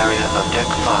common area of Deck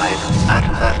 5 at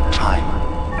that time.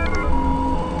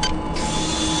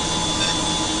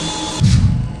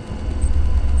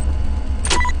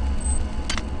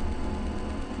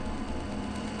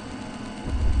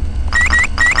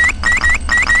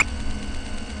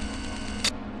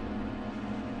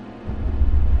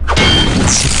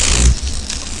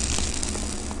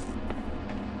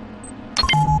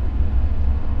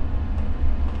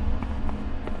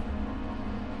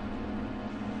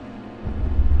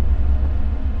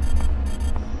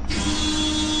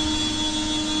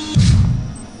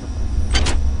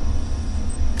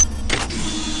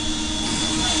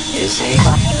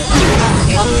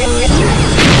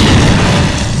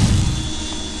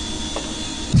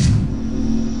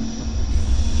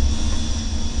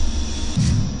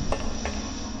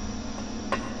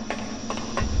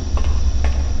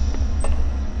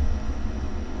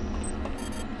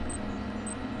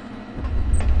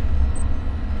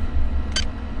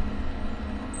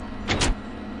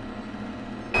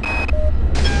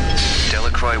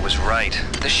 Was right.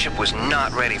 This ship was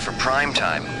not ready for prime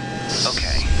time.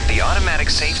 Okay, the automatic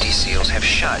safety seals have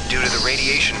shut due to the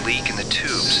radiation leak in the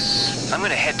tubes. I'm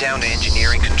gonna head down to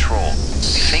engineering control.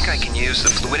 I think I can use the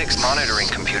fluidics monitoring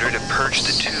computer to purge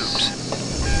the tubes.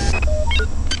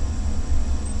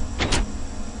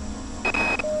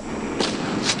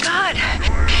 God,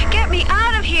 get me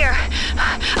out of here!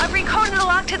 I've recoded the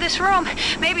lock to this room.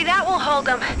 Maybe that will hold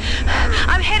them.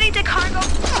 I'm heading to cargo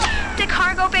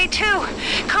bay 2.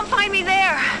 Come find me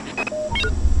there.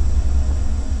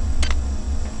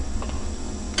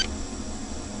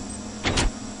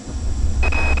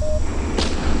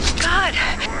 God,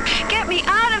 get me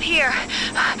out of here.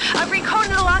 I've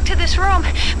recoded the lock to this room.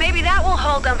 Maybe that will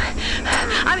hold them.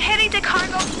 I'm heading to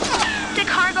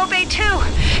cargo bay 2.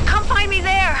 Come find me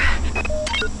there.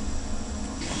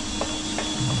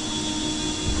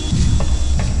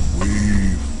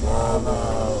 We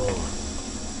follow.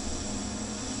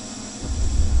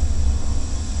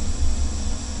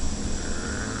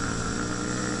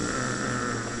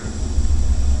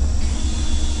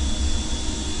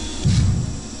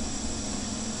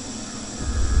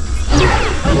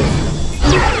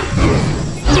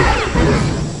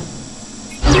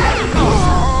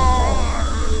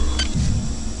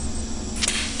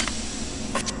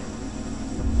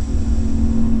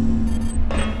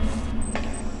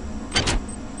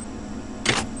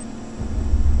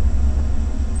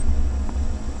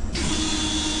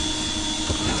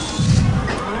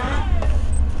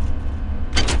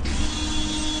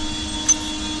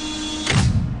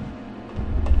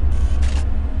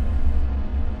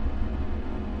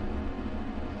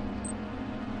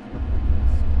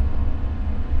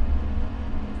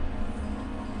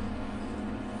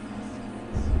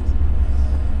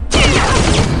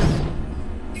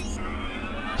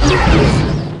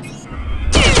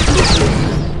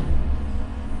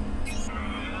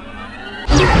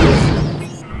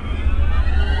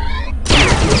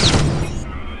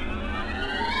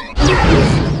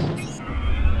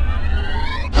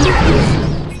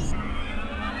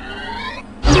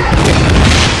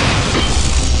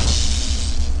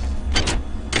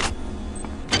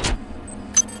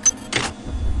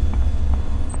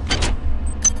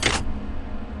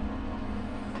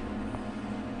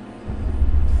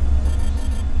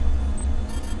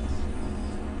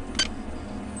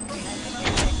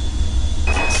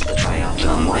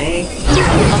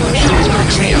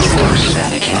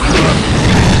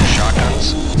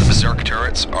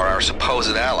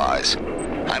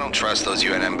 supplies. I don't trust those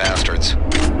UNM bastards.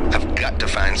 I've got to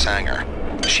find Sanger.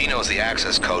 She knows the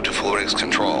access code to Fluidics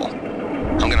Control.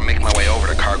 I'm gonna make my way over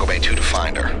to Cargo Bay 2 to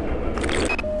find her.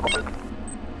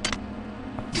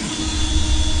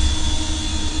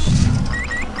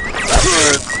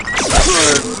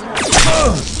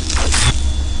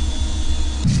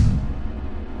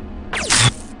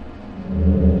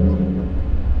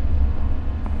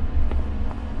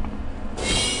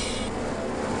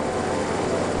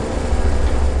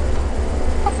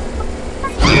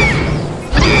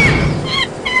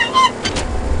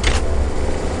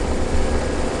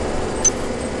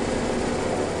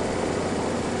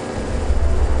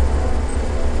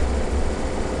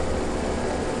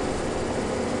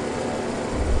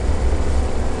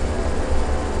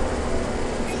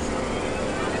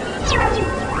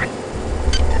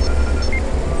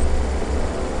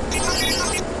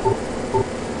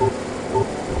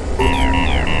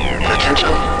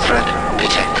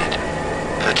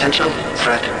 Potential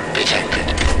threat detected.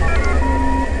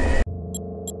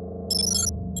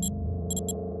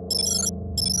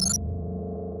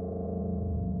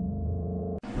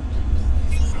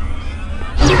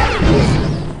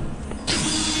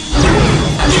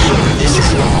 This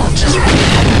is all just...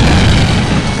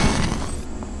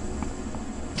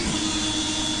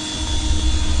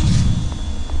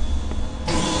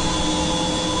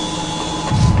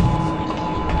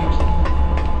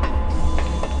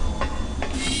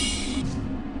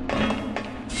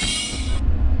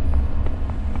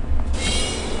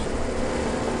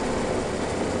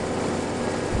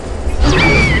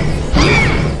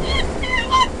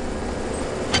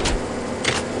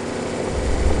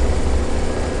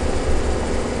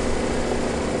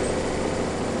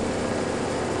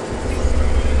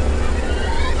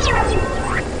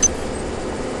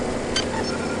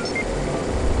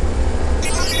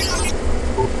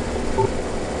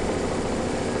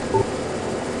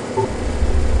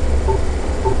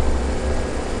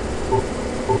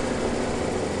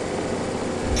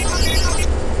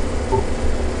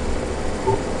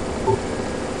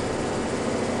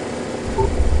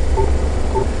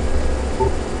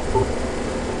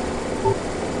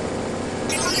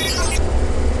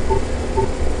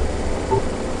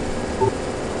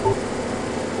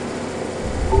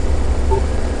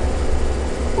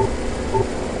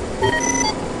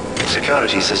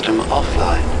 Security system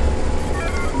offline.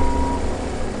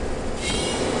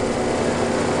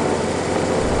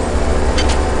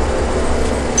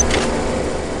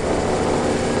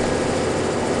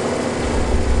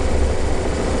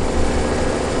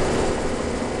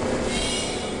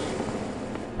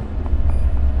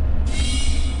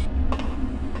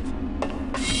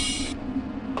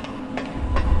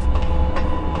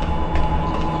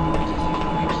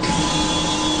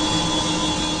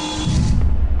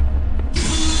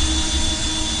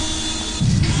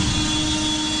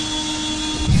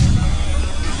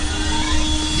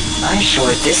 I'm sure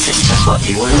this is just what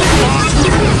you were looking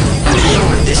for. I'm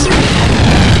sure this...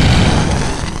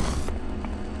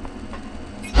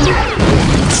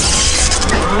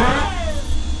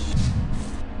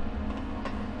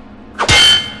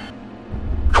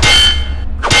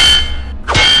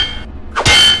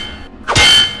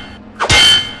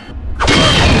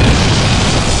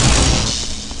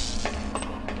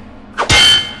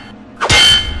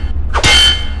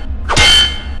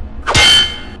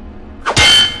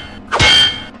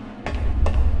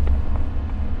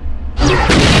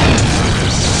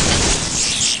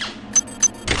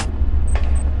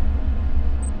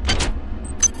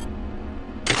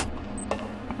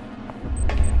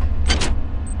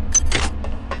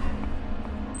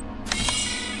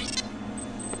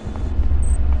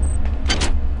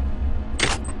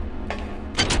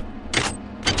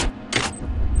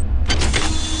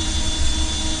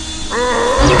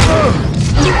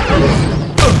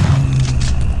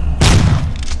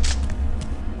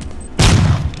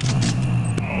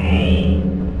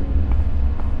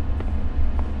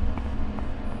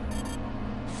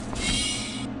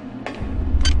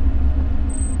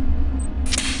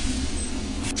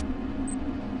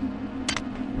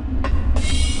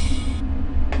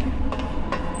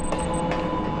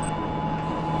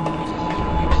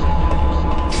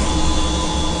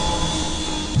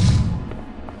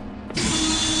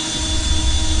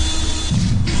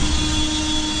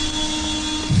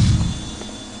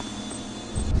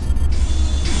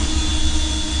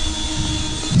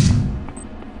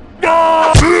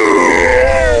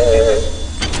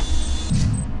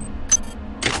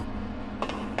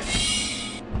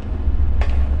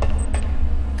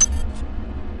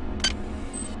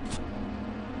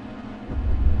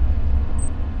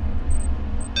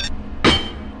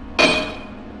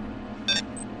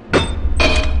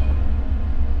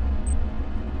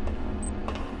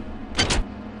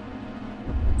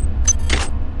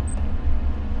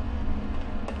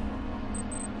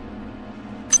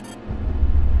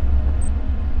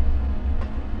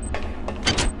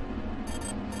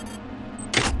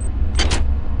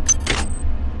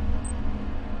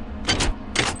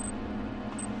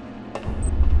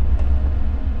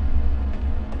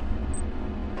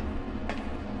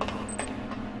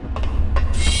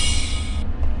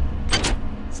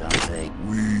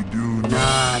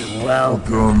 How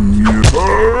come you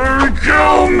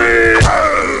kill me?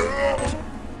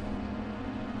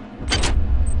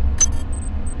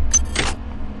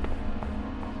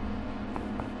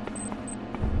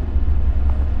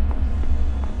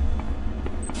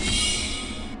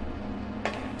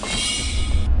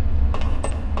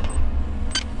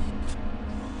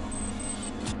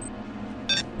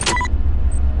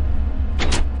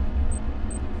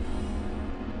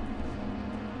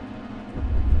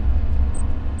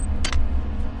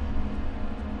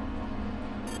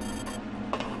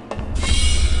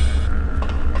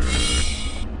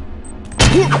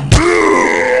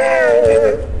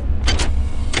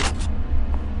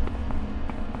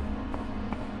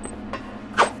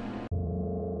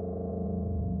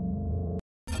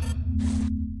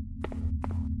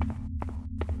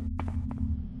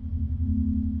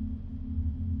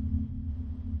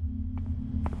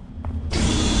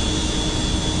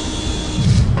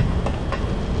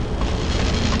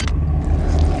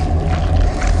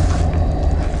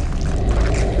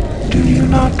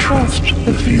 Not trust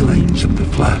the feelings of the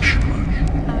flesh.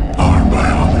 Our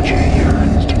biology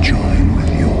yearns to join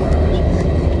with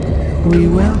yours. We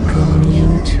welcome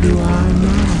you to our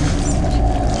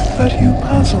nest. But you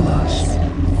puzzle us.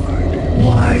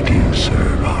 Why do you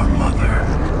serve our mother?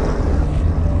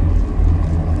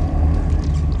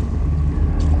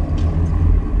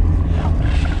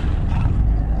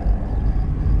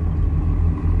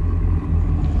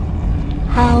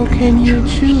 How can you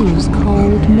choose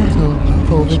cold metal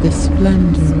over the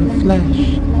splendor of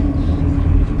flesh?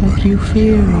 But you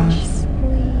fear us.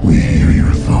 We hear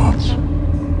your thoughts,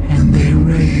 and they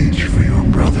rage for your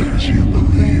brothers you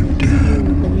believe dead.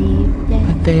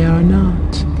 But they are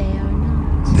not.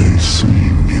 They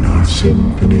sing in our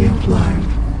symphony of life.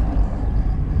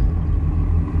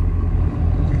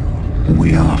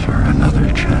 We offer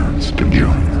another chance to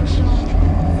join us.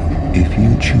 If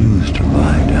you choose to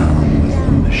lie down with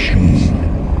the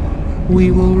machine,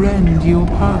 we will rend you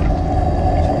apart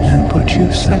and put you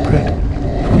separate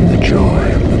from the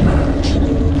joy of the mass.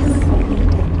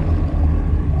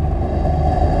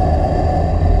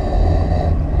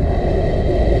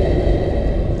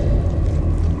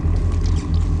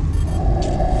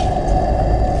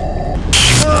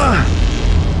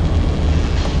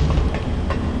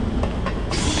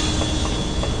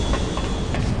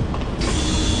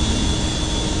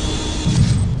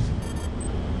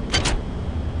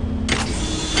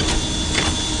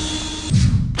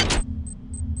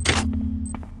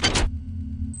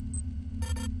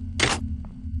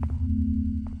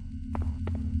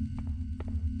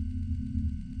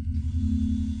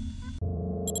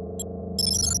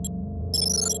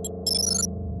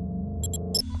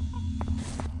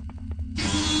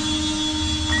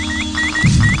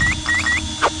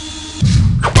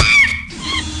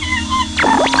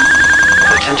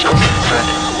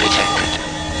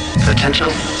 Potential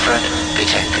threat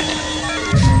detected.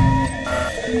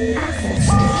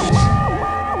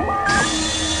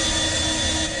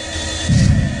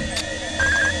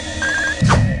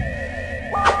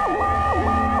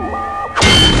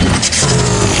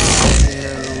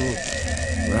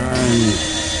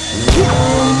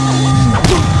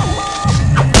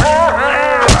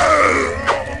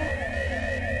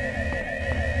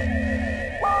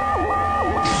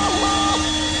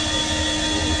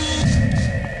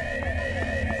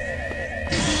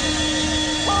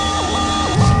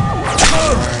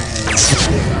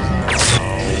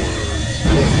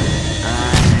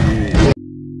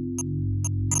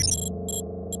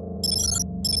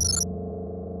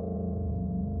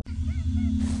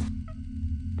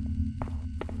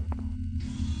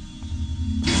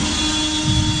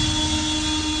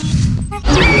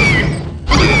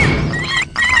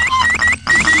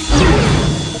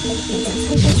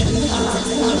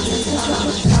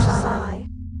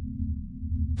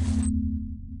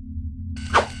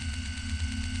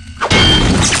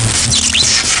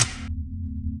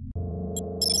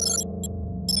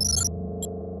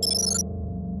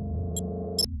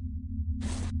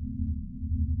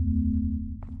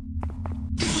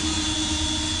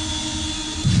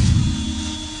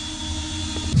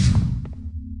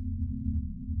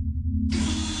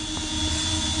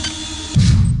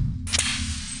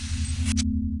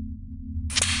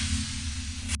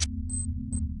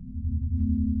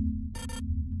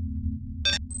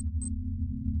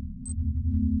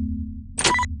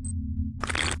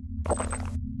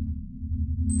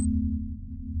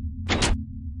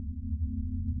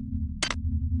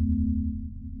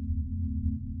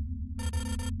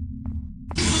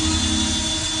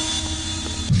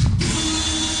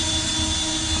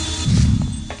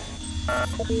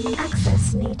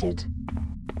 Access needed.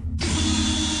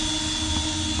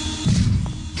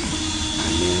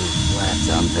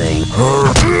 something.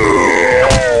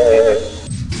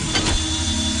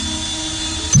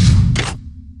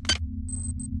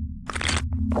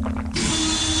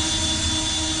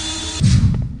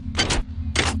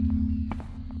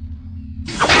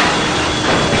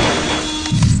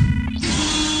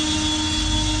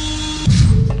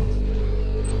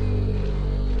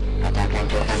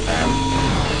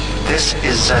 This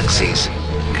is Xerxes.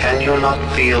 Can you not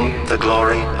feel the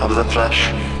glory of the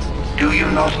flesh? Do you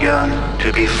not yearn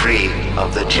to be free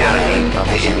of the tyranny of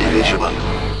the individual?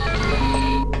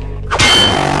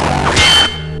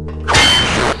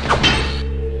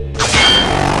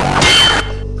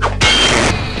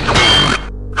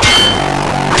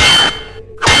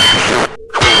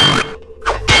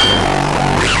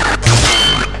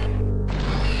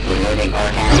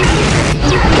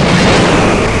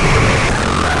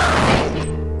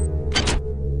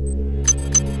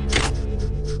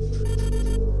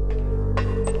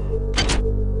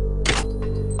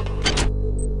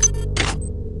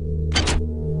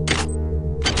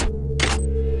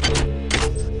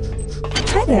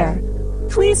 Hi there.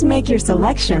 Please make your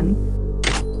selection.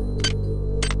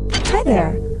 Hi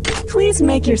there. Please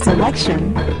make your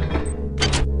selection.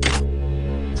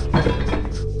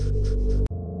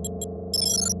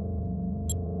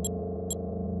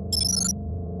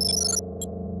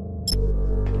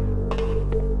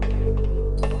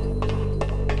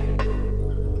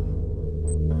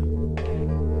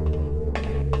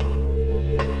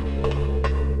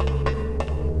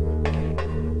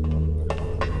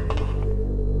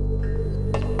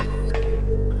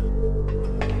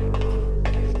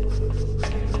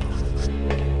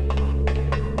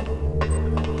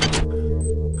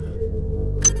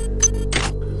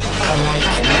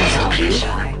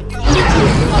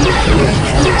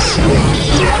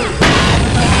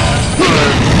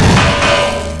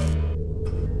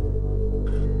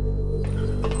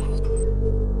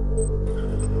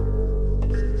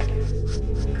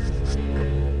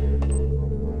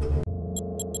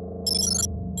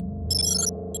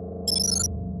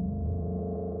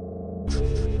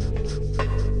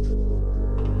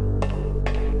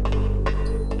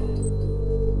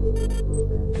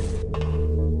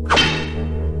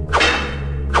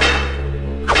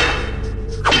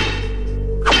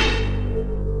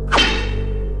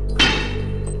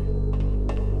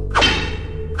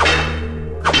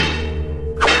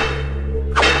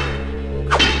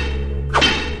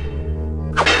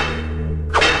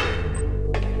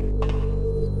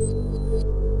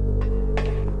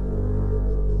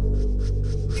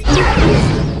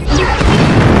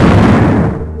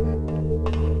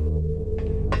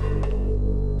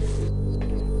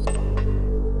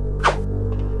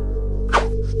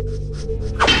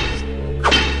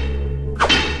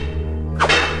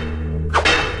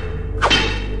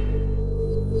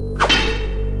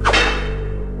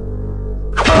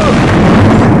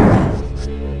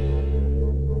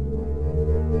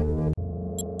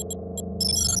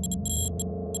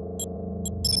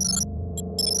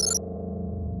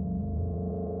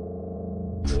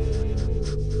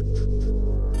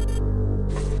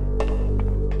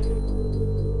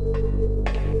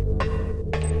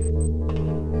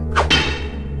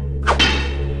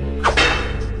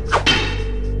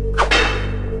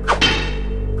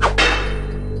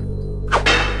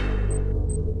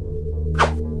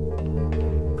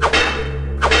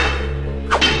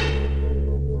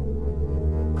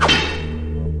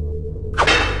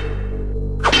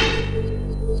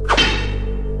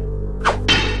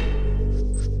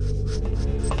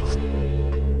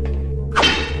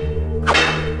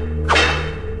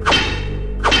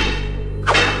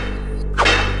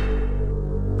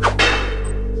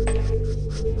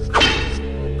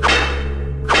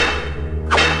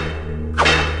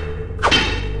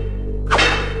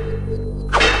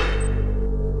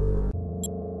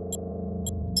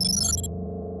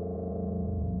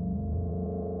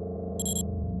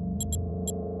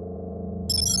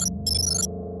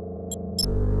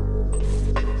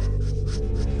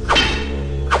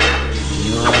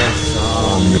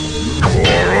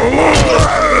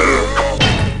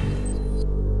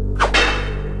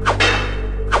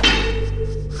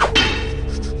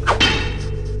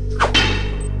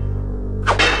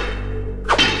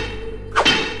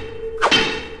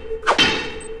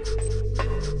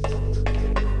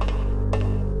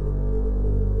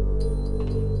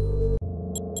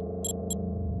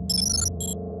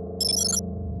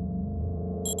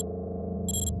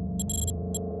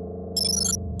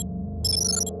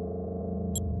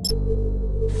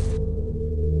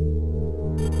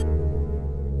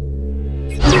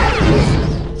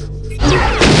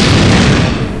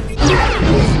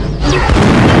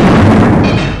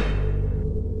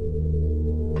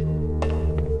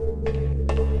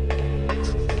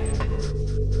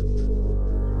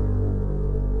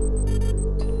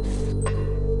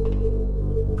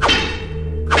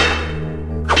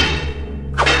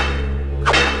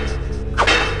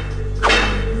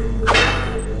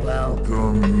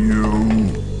 from you.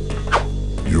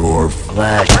 Your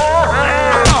flesh.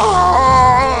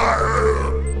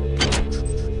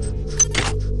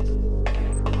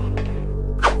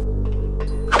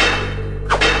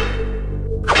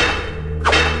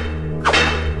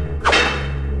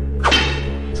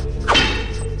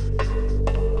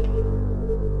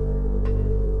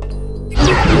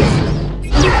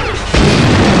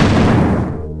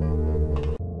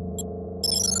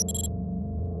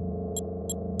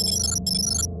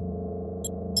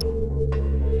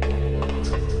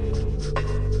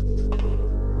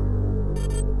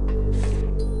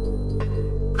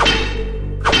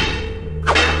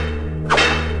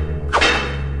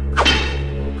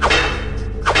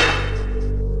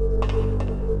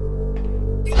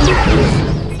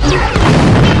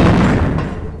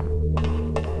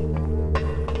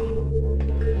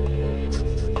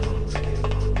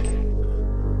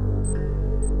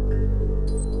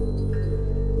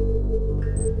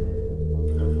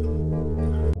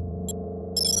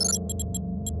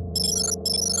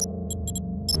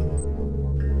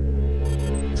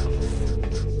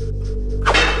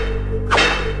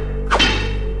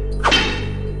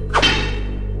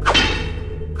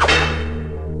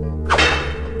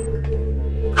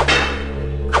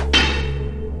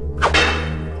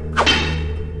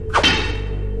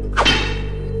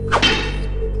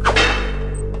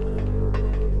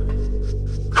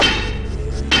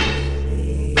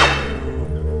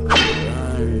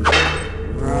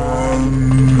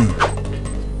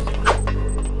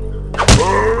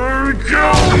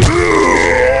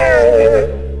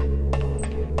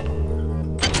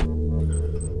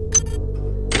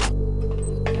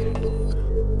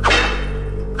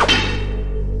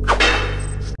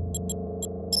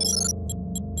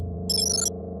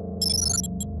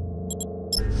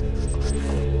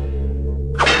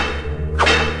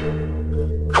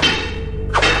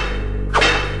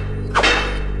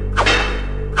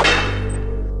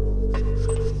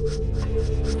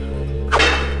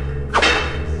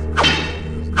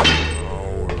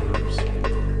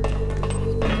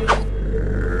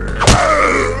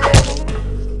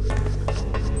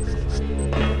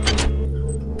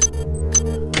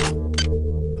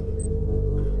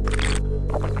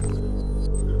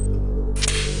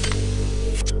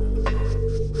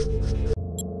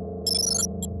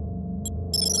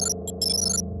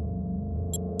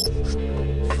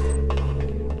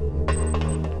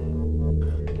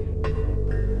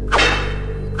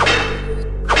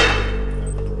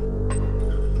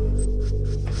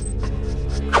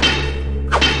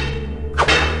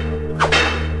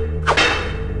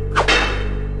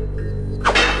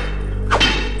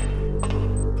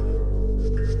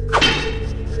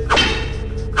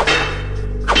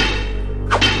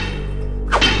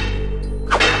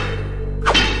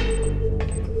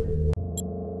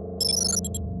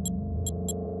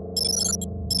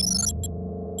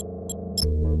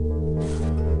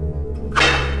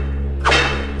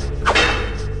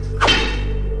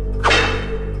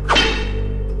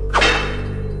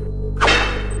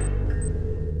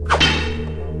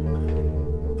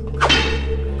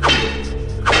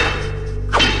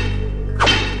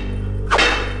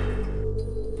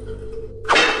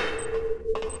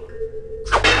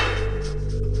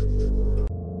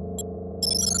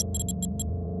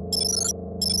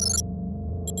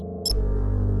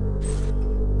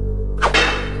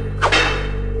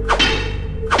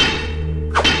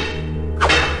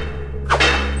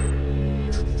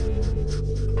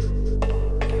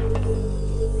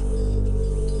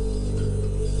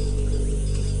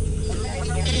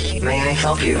 May I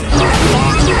help you?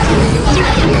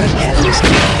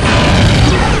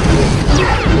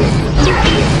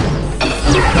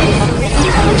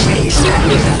 Please don't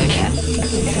do that again.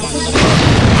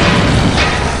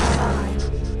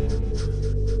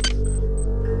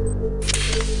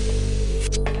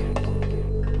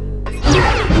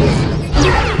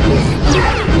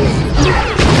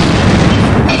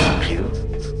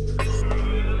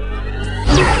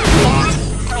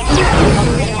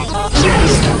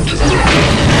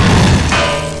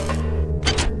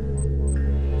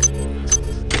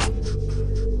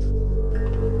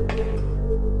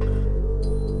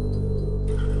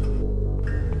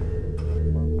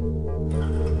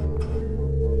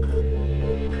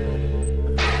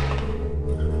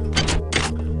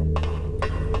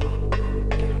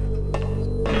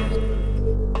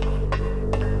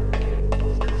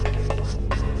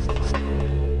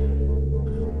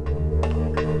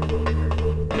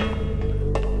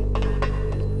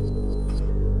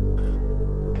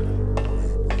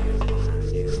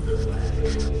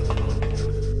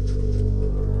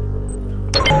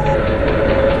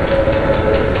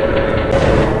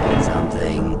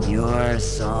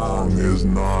 is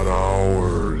not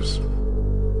ours.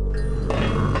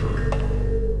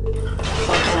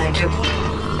 What can I do?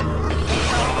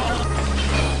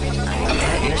 I'm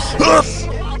at your service.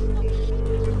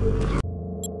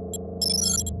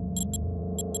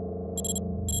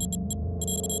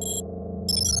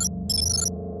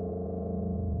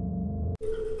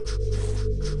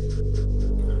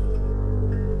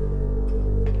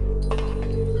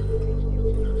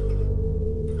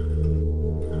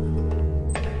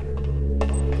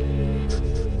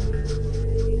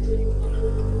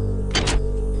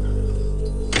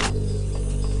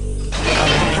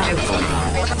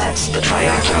 That's the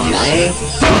Trioptimum, eh?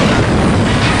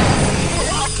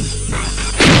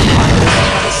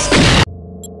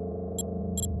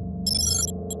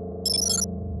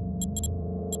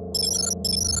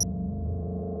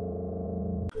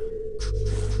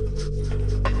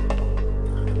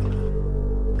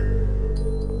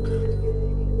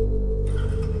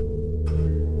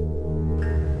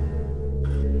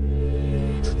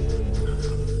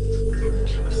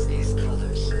 These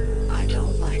colors, I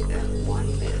don't like them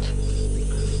one bit.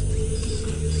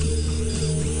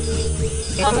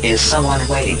 Is someone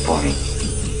waiting for me?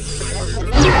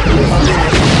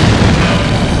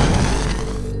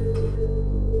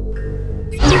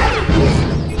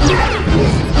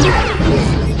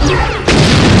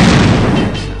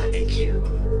 Thank you.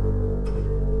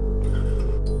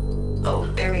 Oh,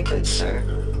 very good, sir.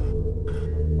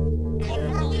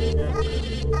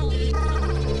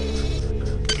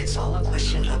 It's all a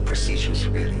question of procedures,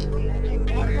 really.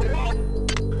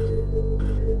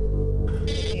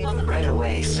 Right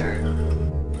away, sir.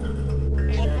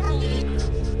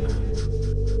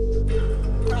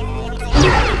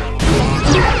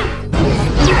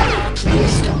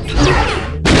 Please don't do that.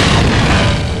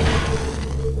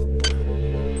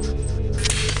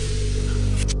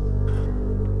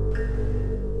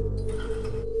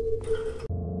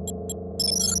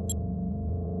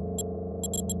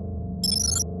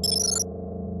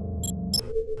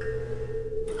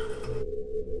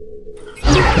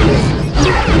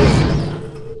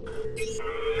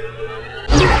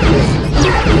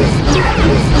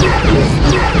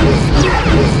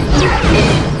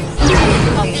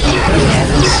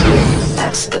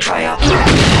 That's the Trioptimum.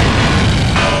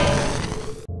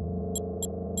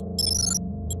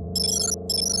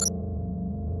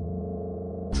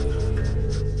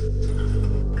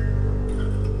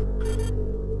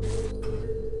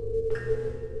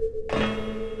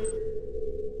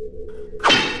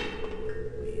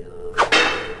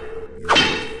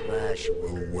 Flesh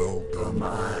will welcome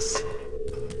us.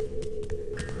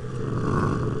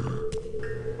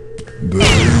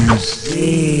 They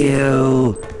see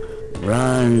you.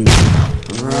 Run.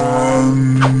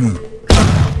 Run.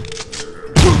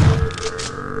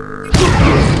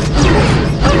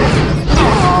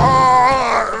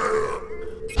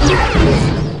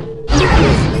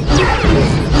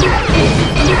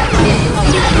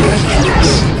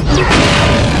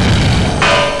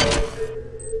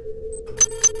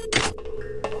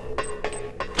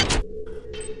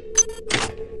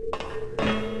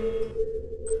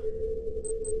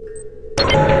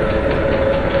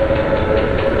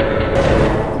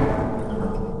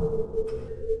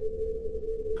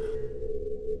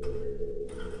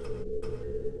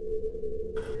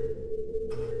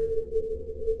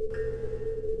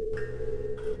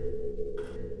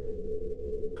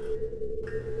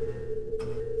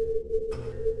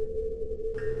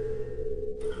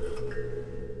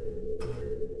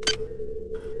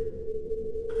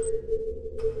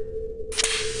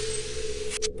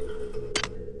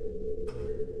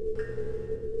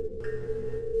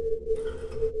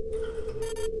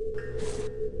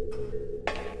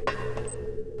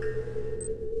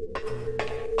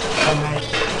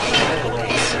 Right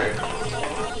away, sir.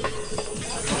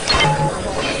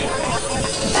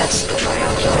 That's the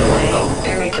Trioptimum way. Oh,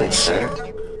 very good, sir.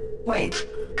 Wait,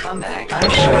 come back. I'm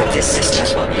sure this is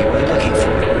just what you were looking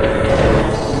for.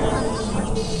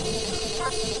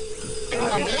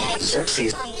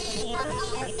 Xerxes.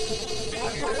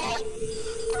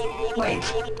 Wait,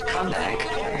 come back.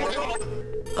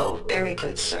 Oh, very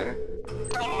good, sir.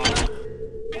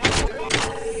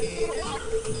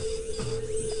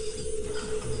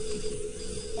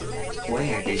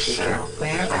 Where did he go?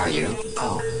 Where are you?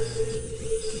 Oh,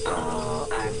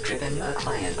 I've driven a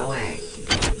client away.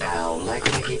 I'll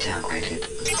likely be downgraded.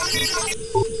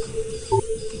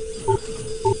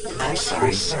 I'm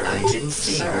sorry, sir. I didn't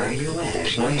see where you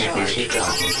went. Where did he go?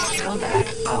 Come back.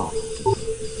 Oh.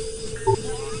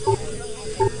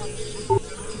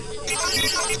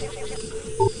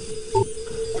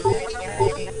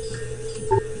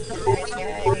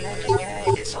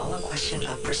 It's all a question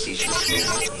of procedure.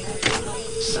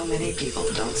 So many people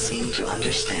don't seem to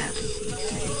understand.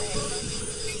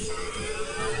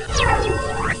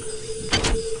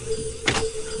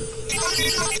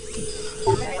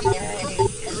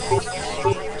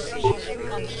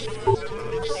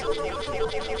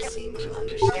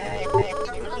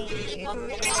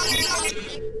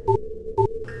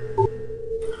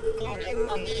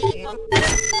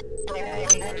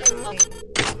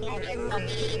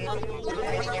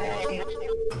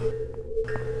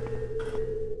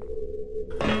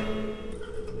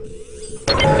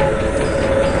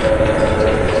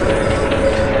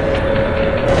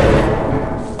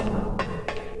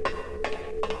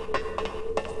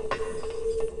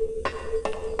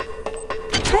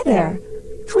 Hi there.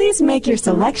 Please make your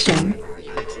selection.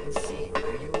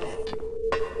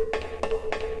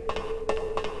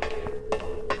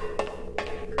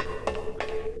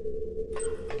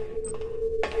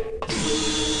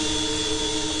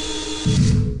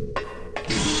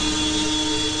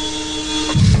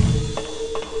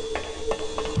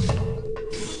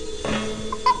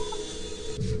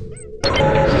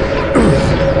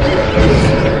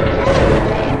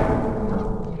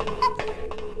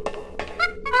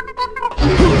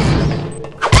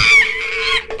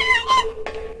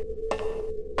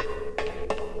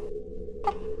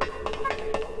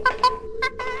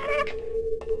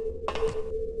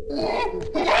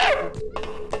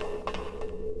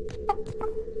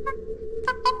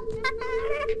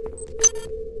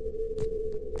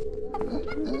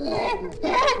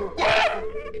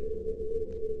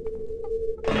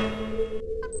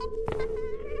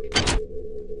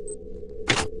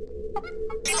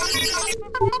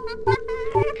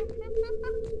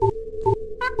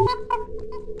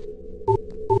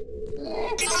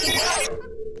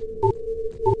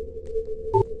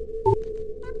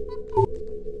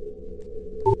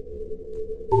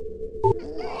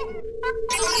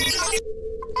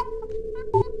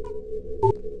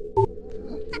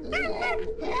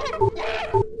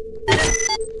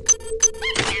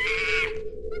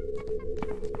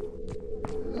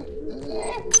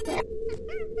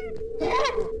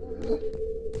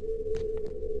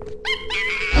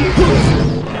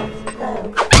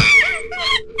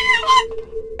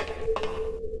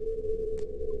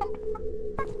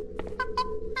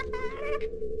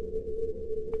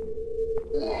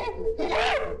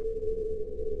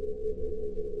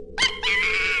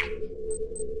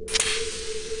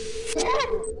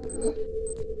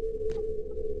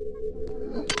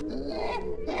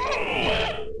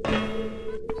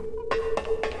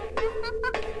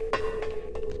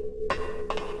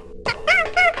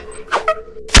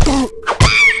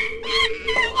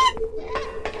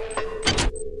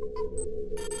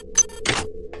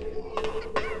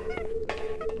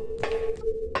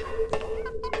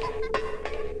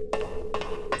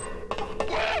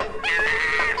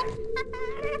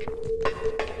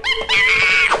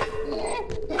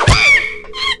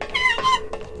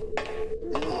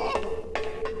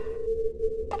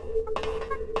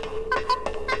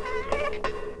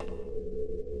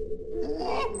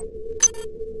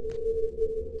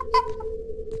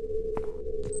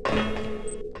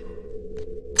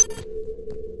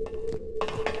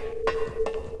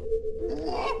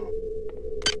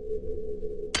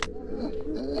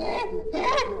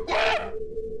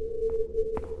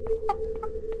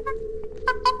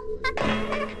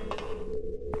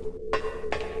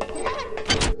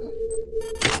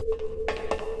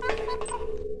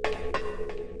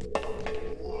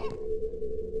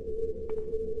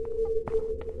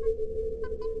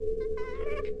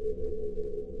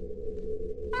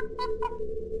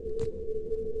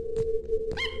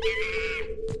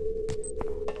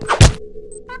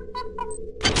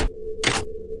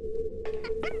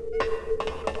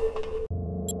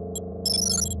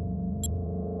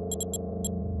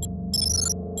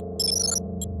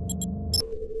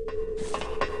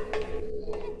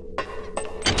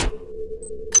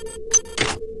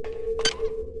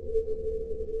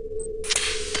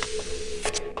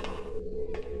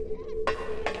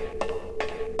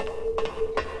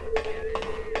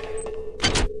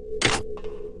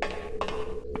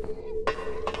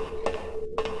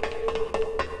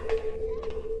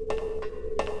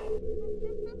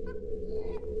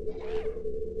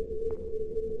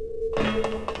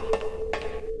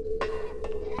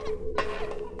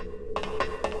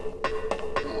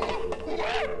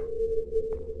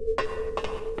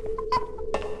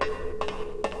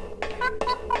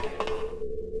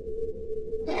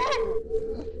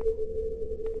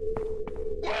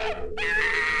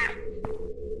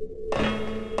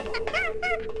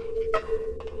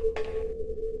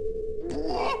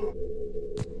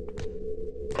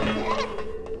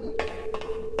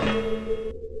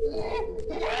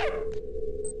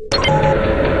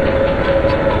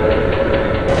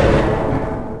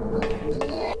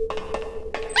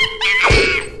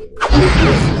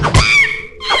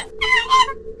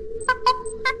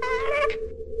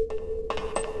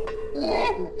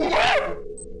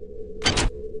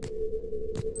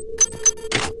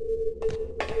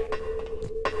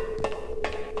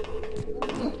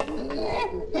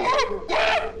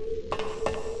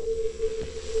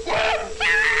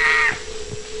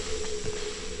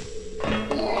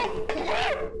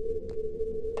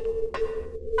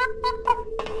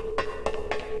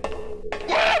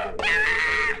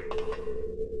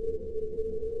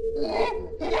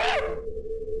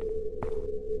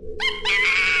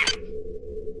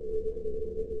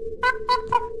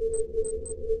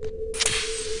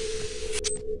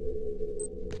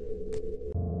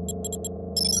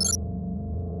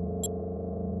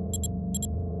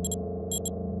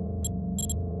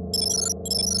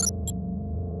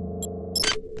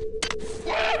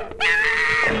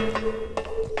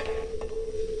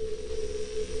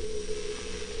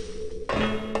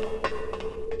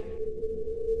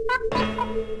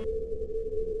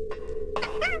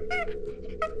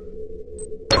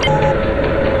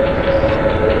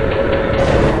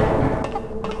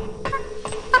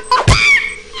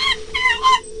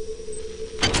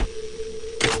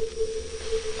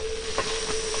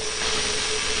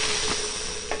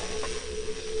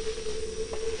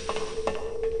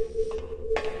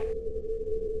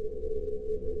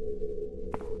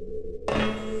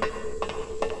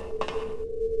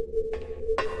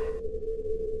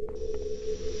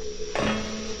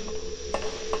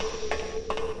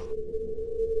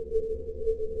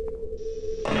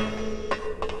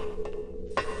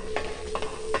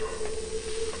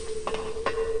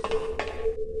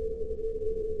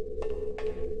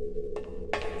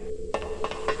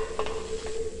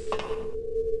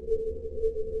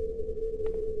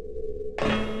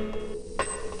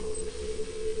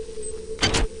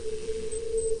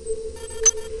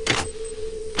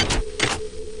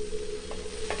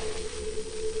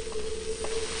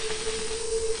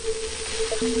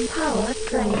 Power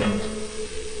drained.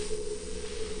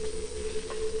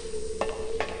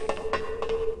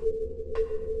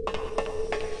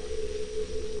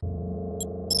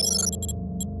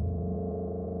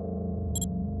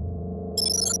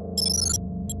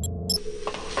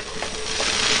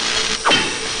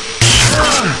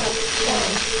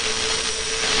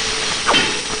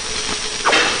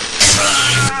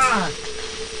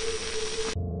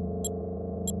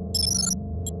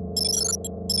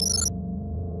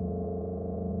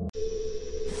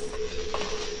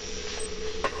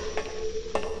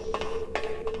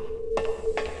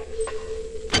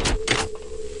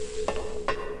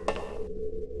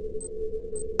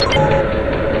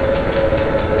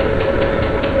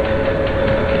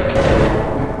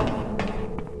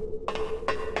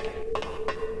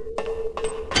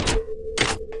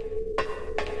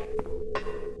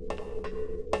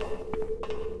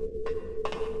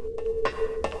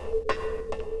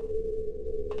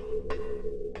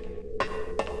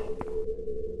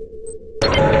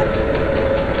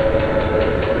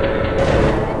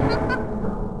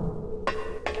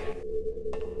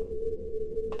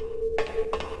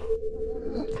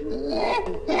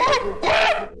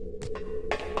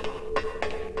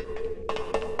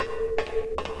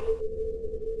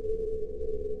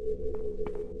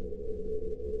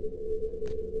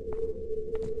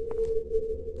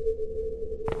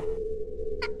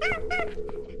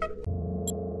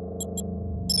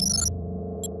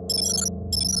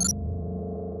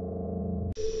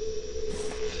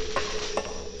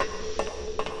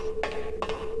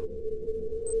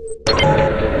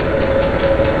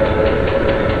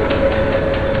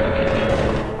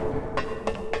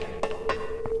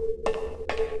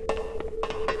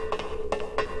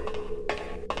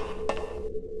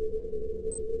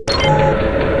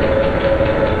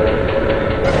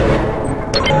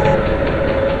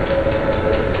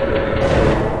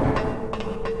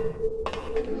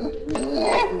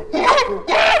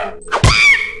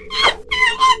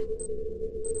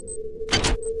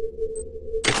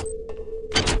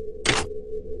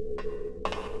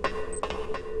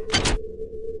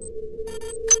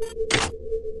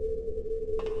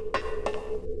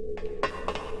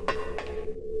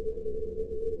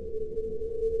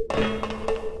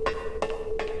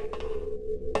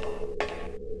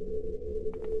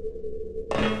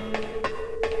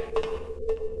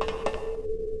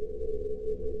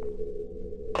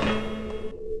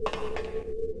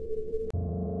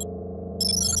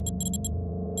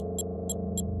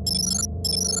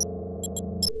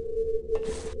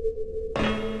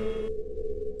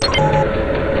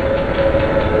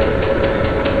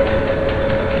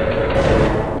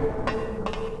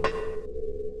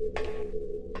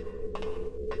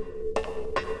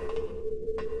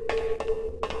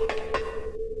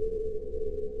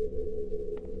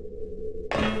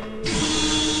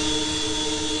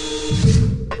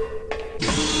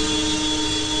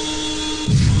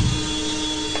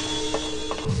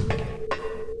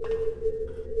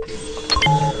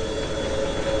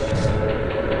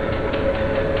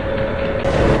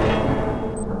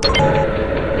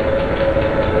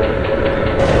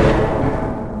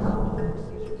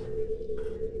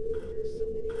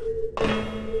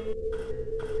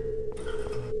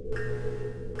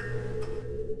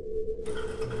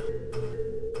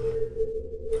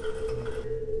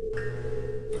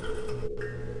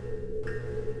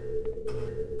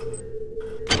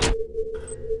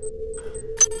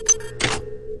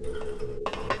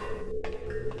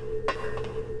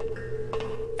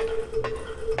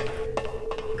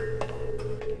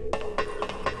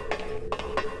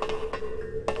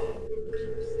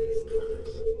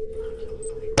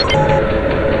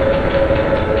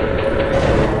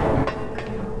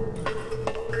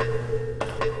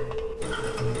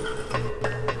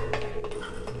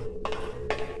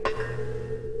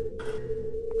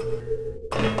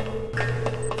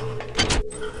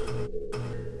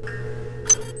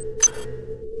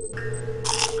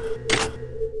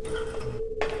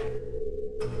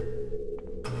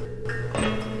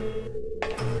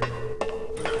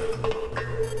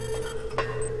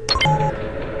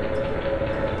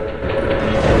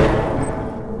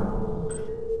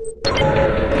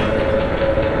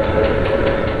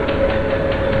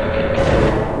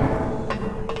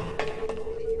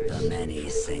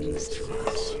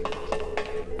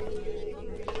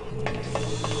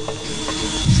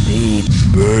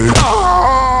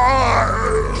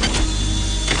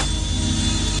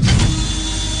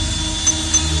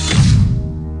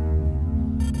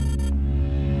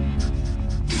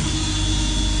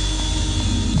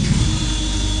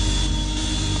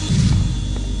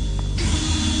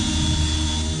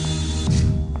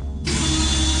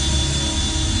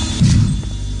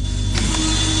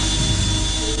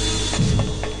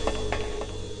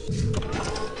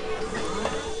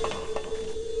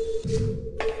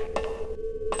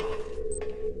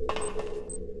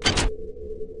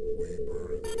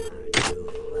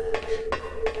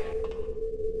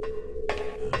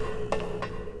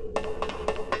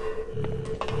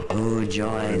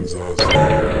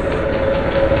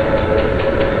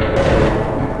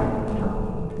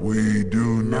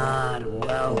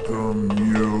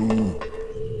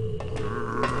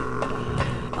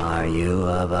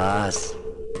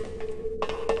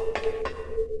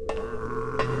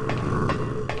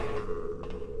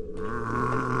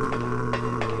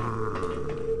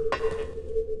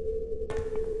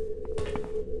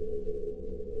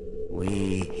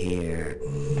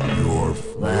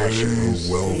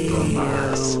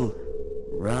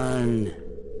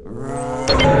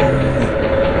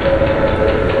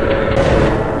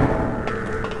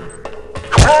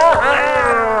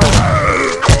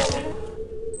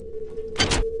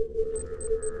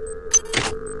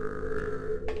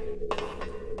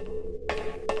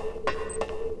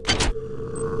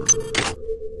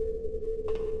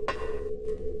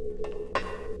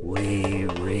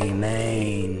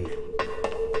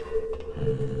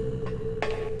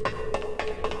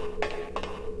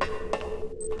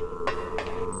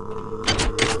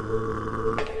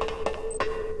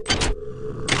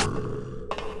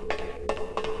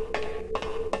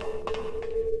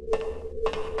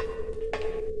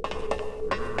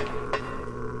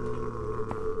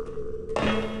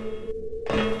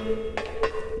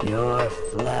 Your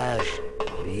flesh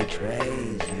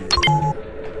betrays you.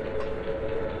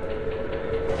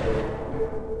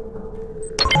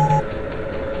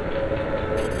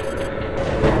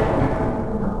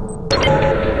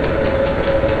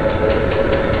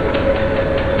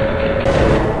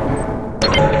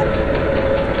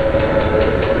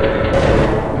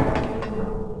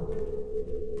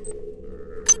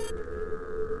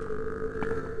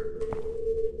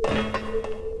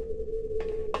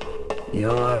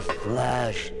 Your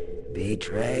flesh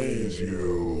betrays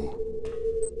you.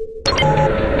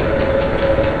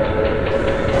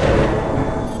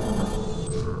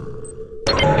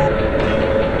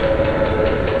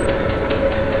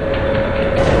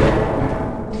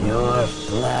 Your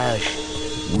flesh.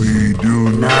 We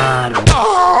do not.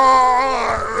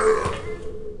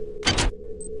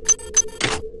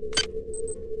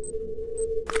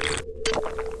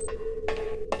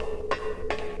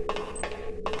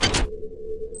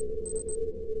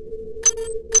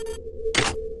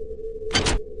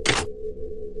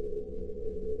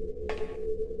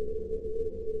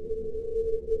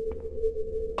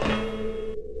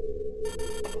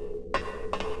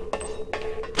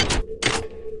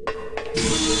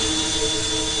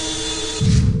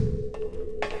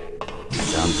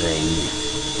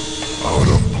 Out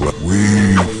of play.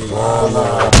 We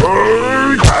follow.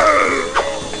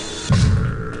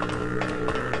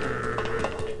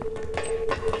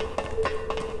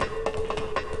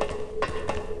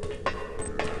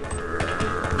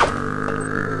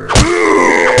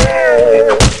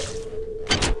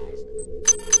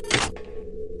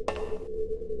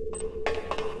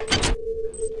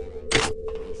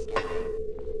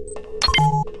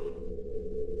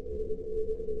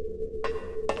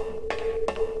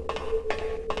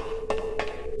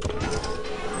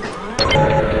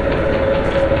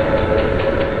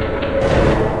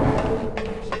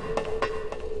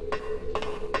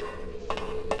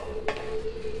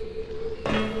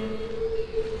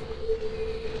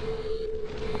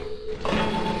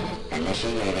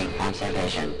 Initiating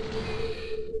observation.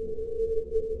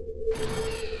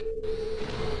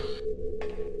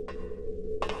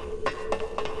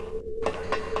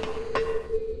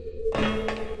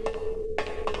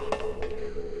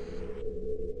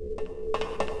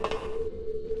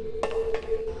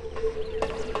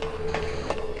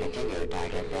 Continue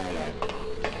target failure.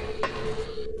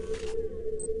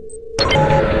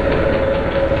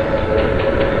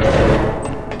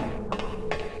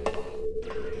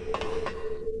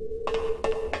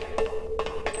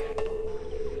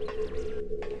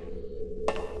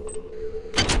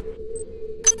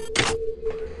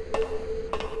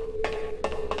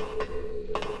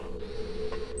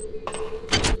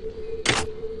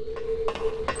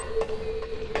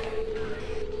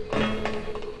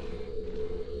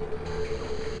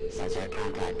 Sensor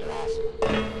contact lost.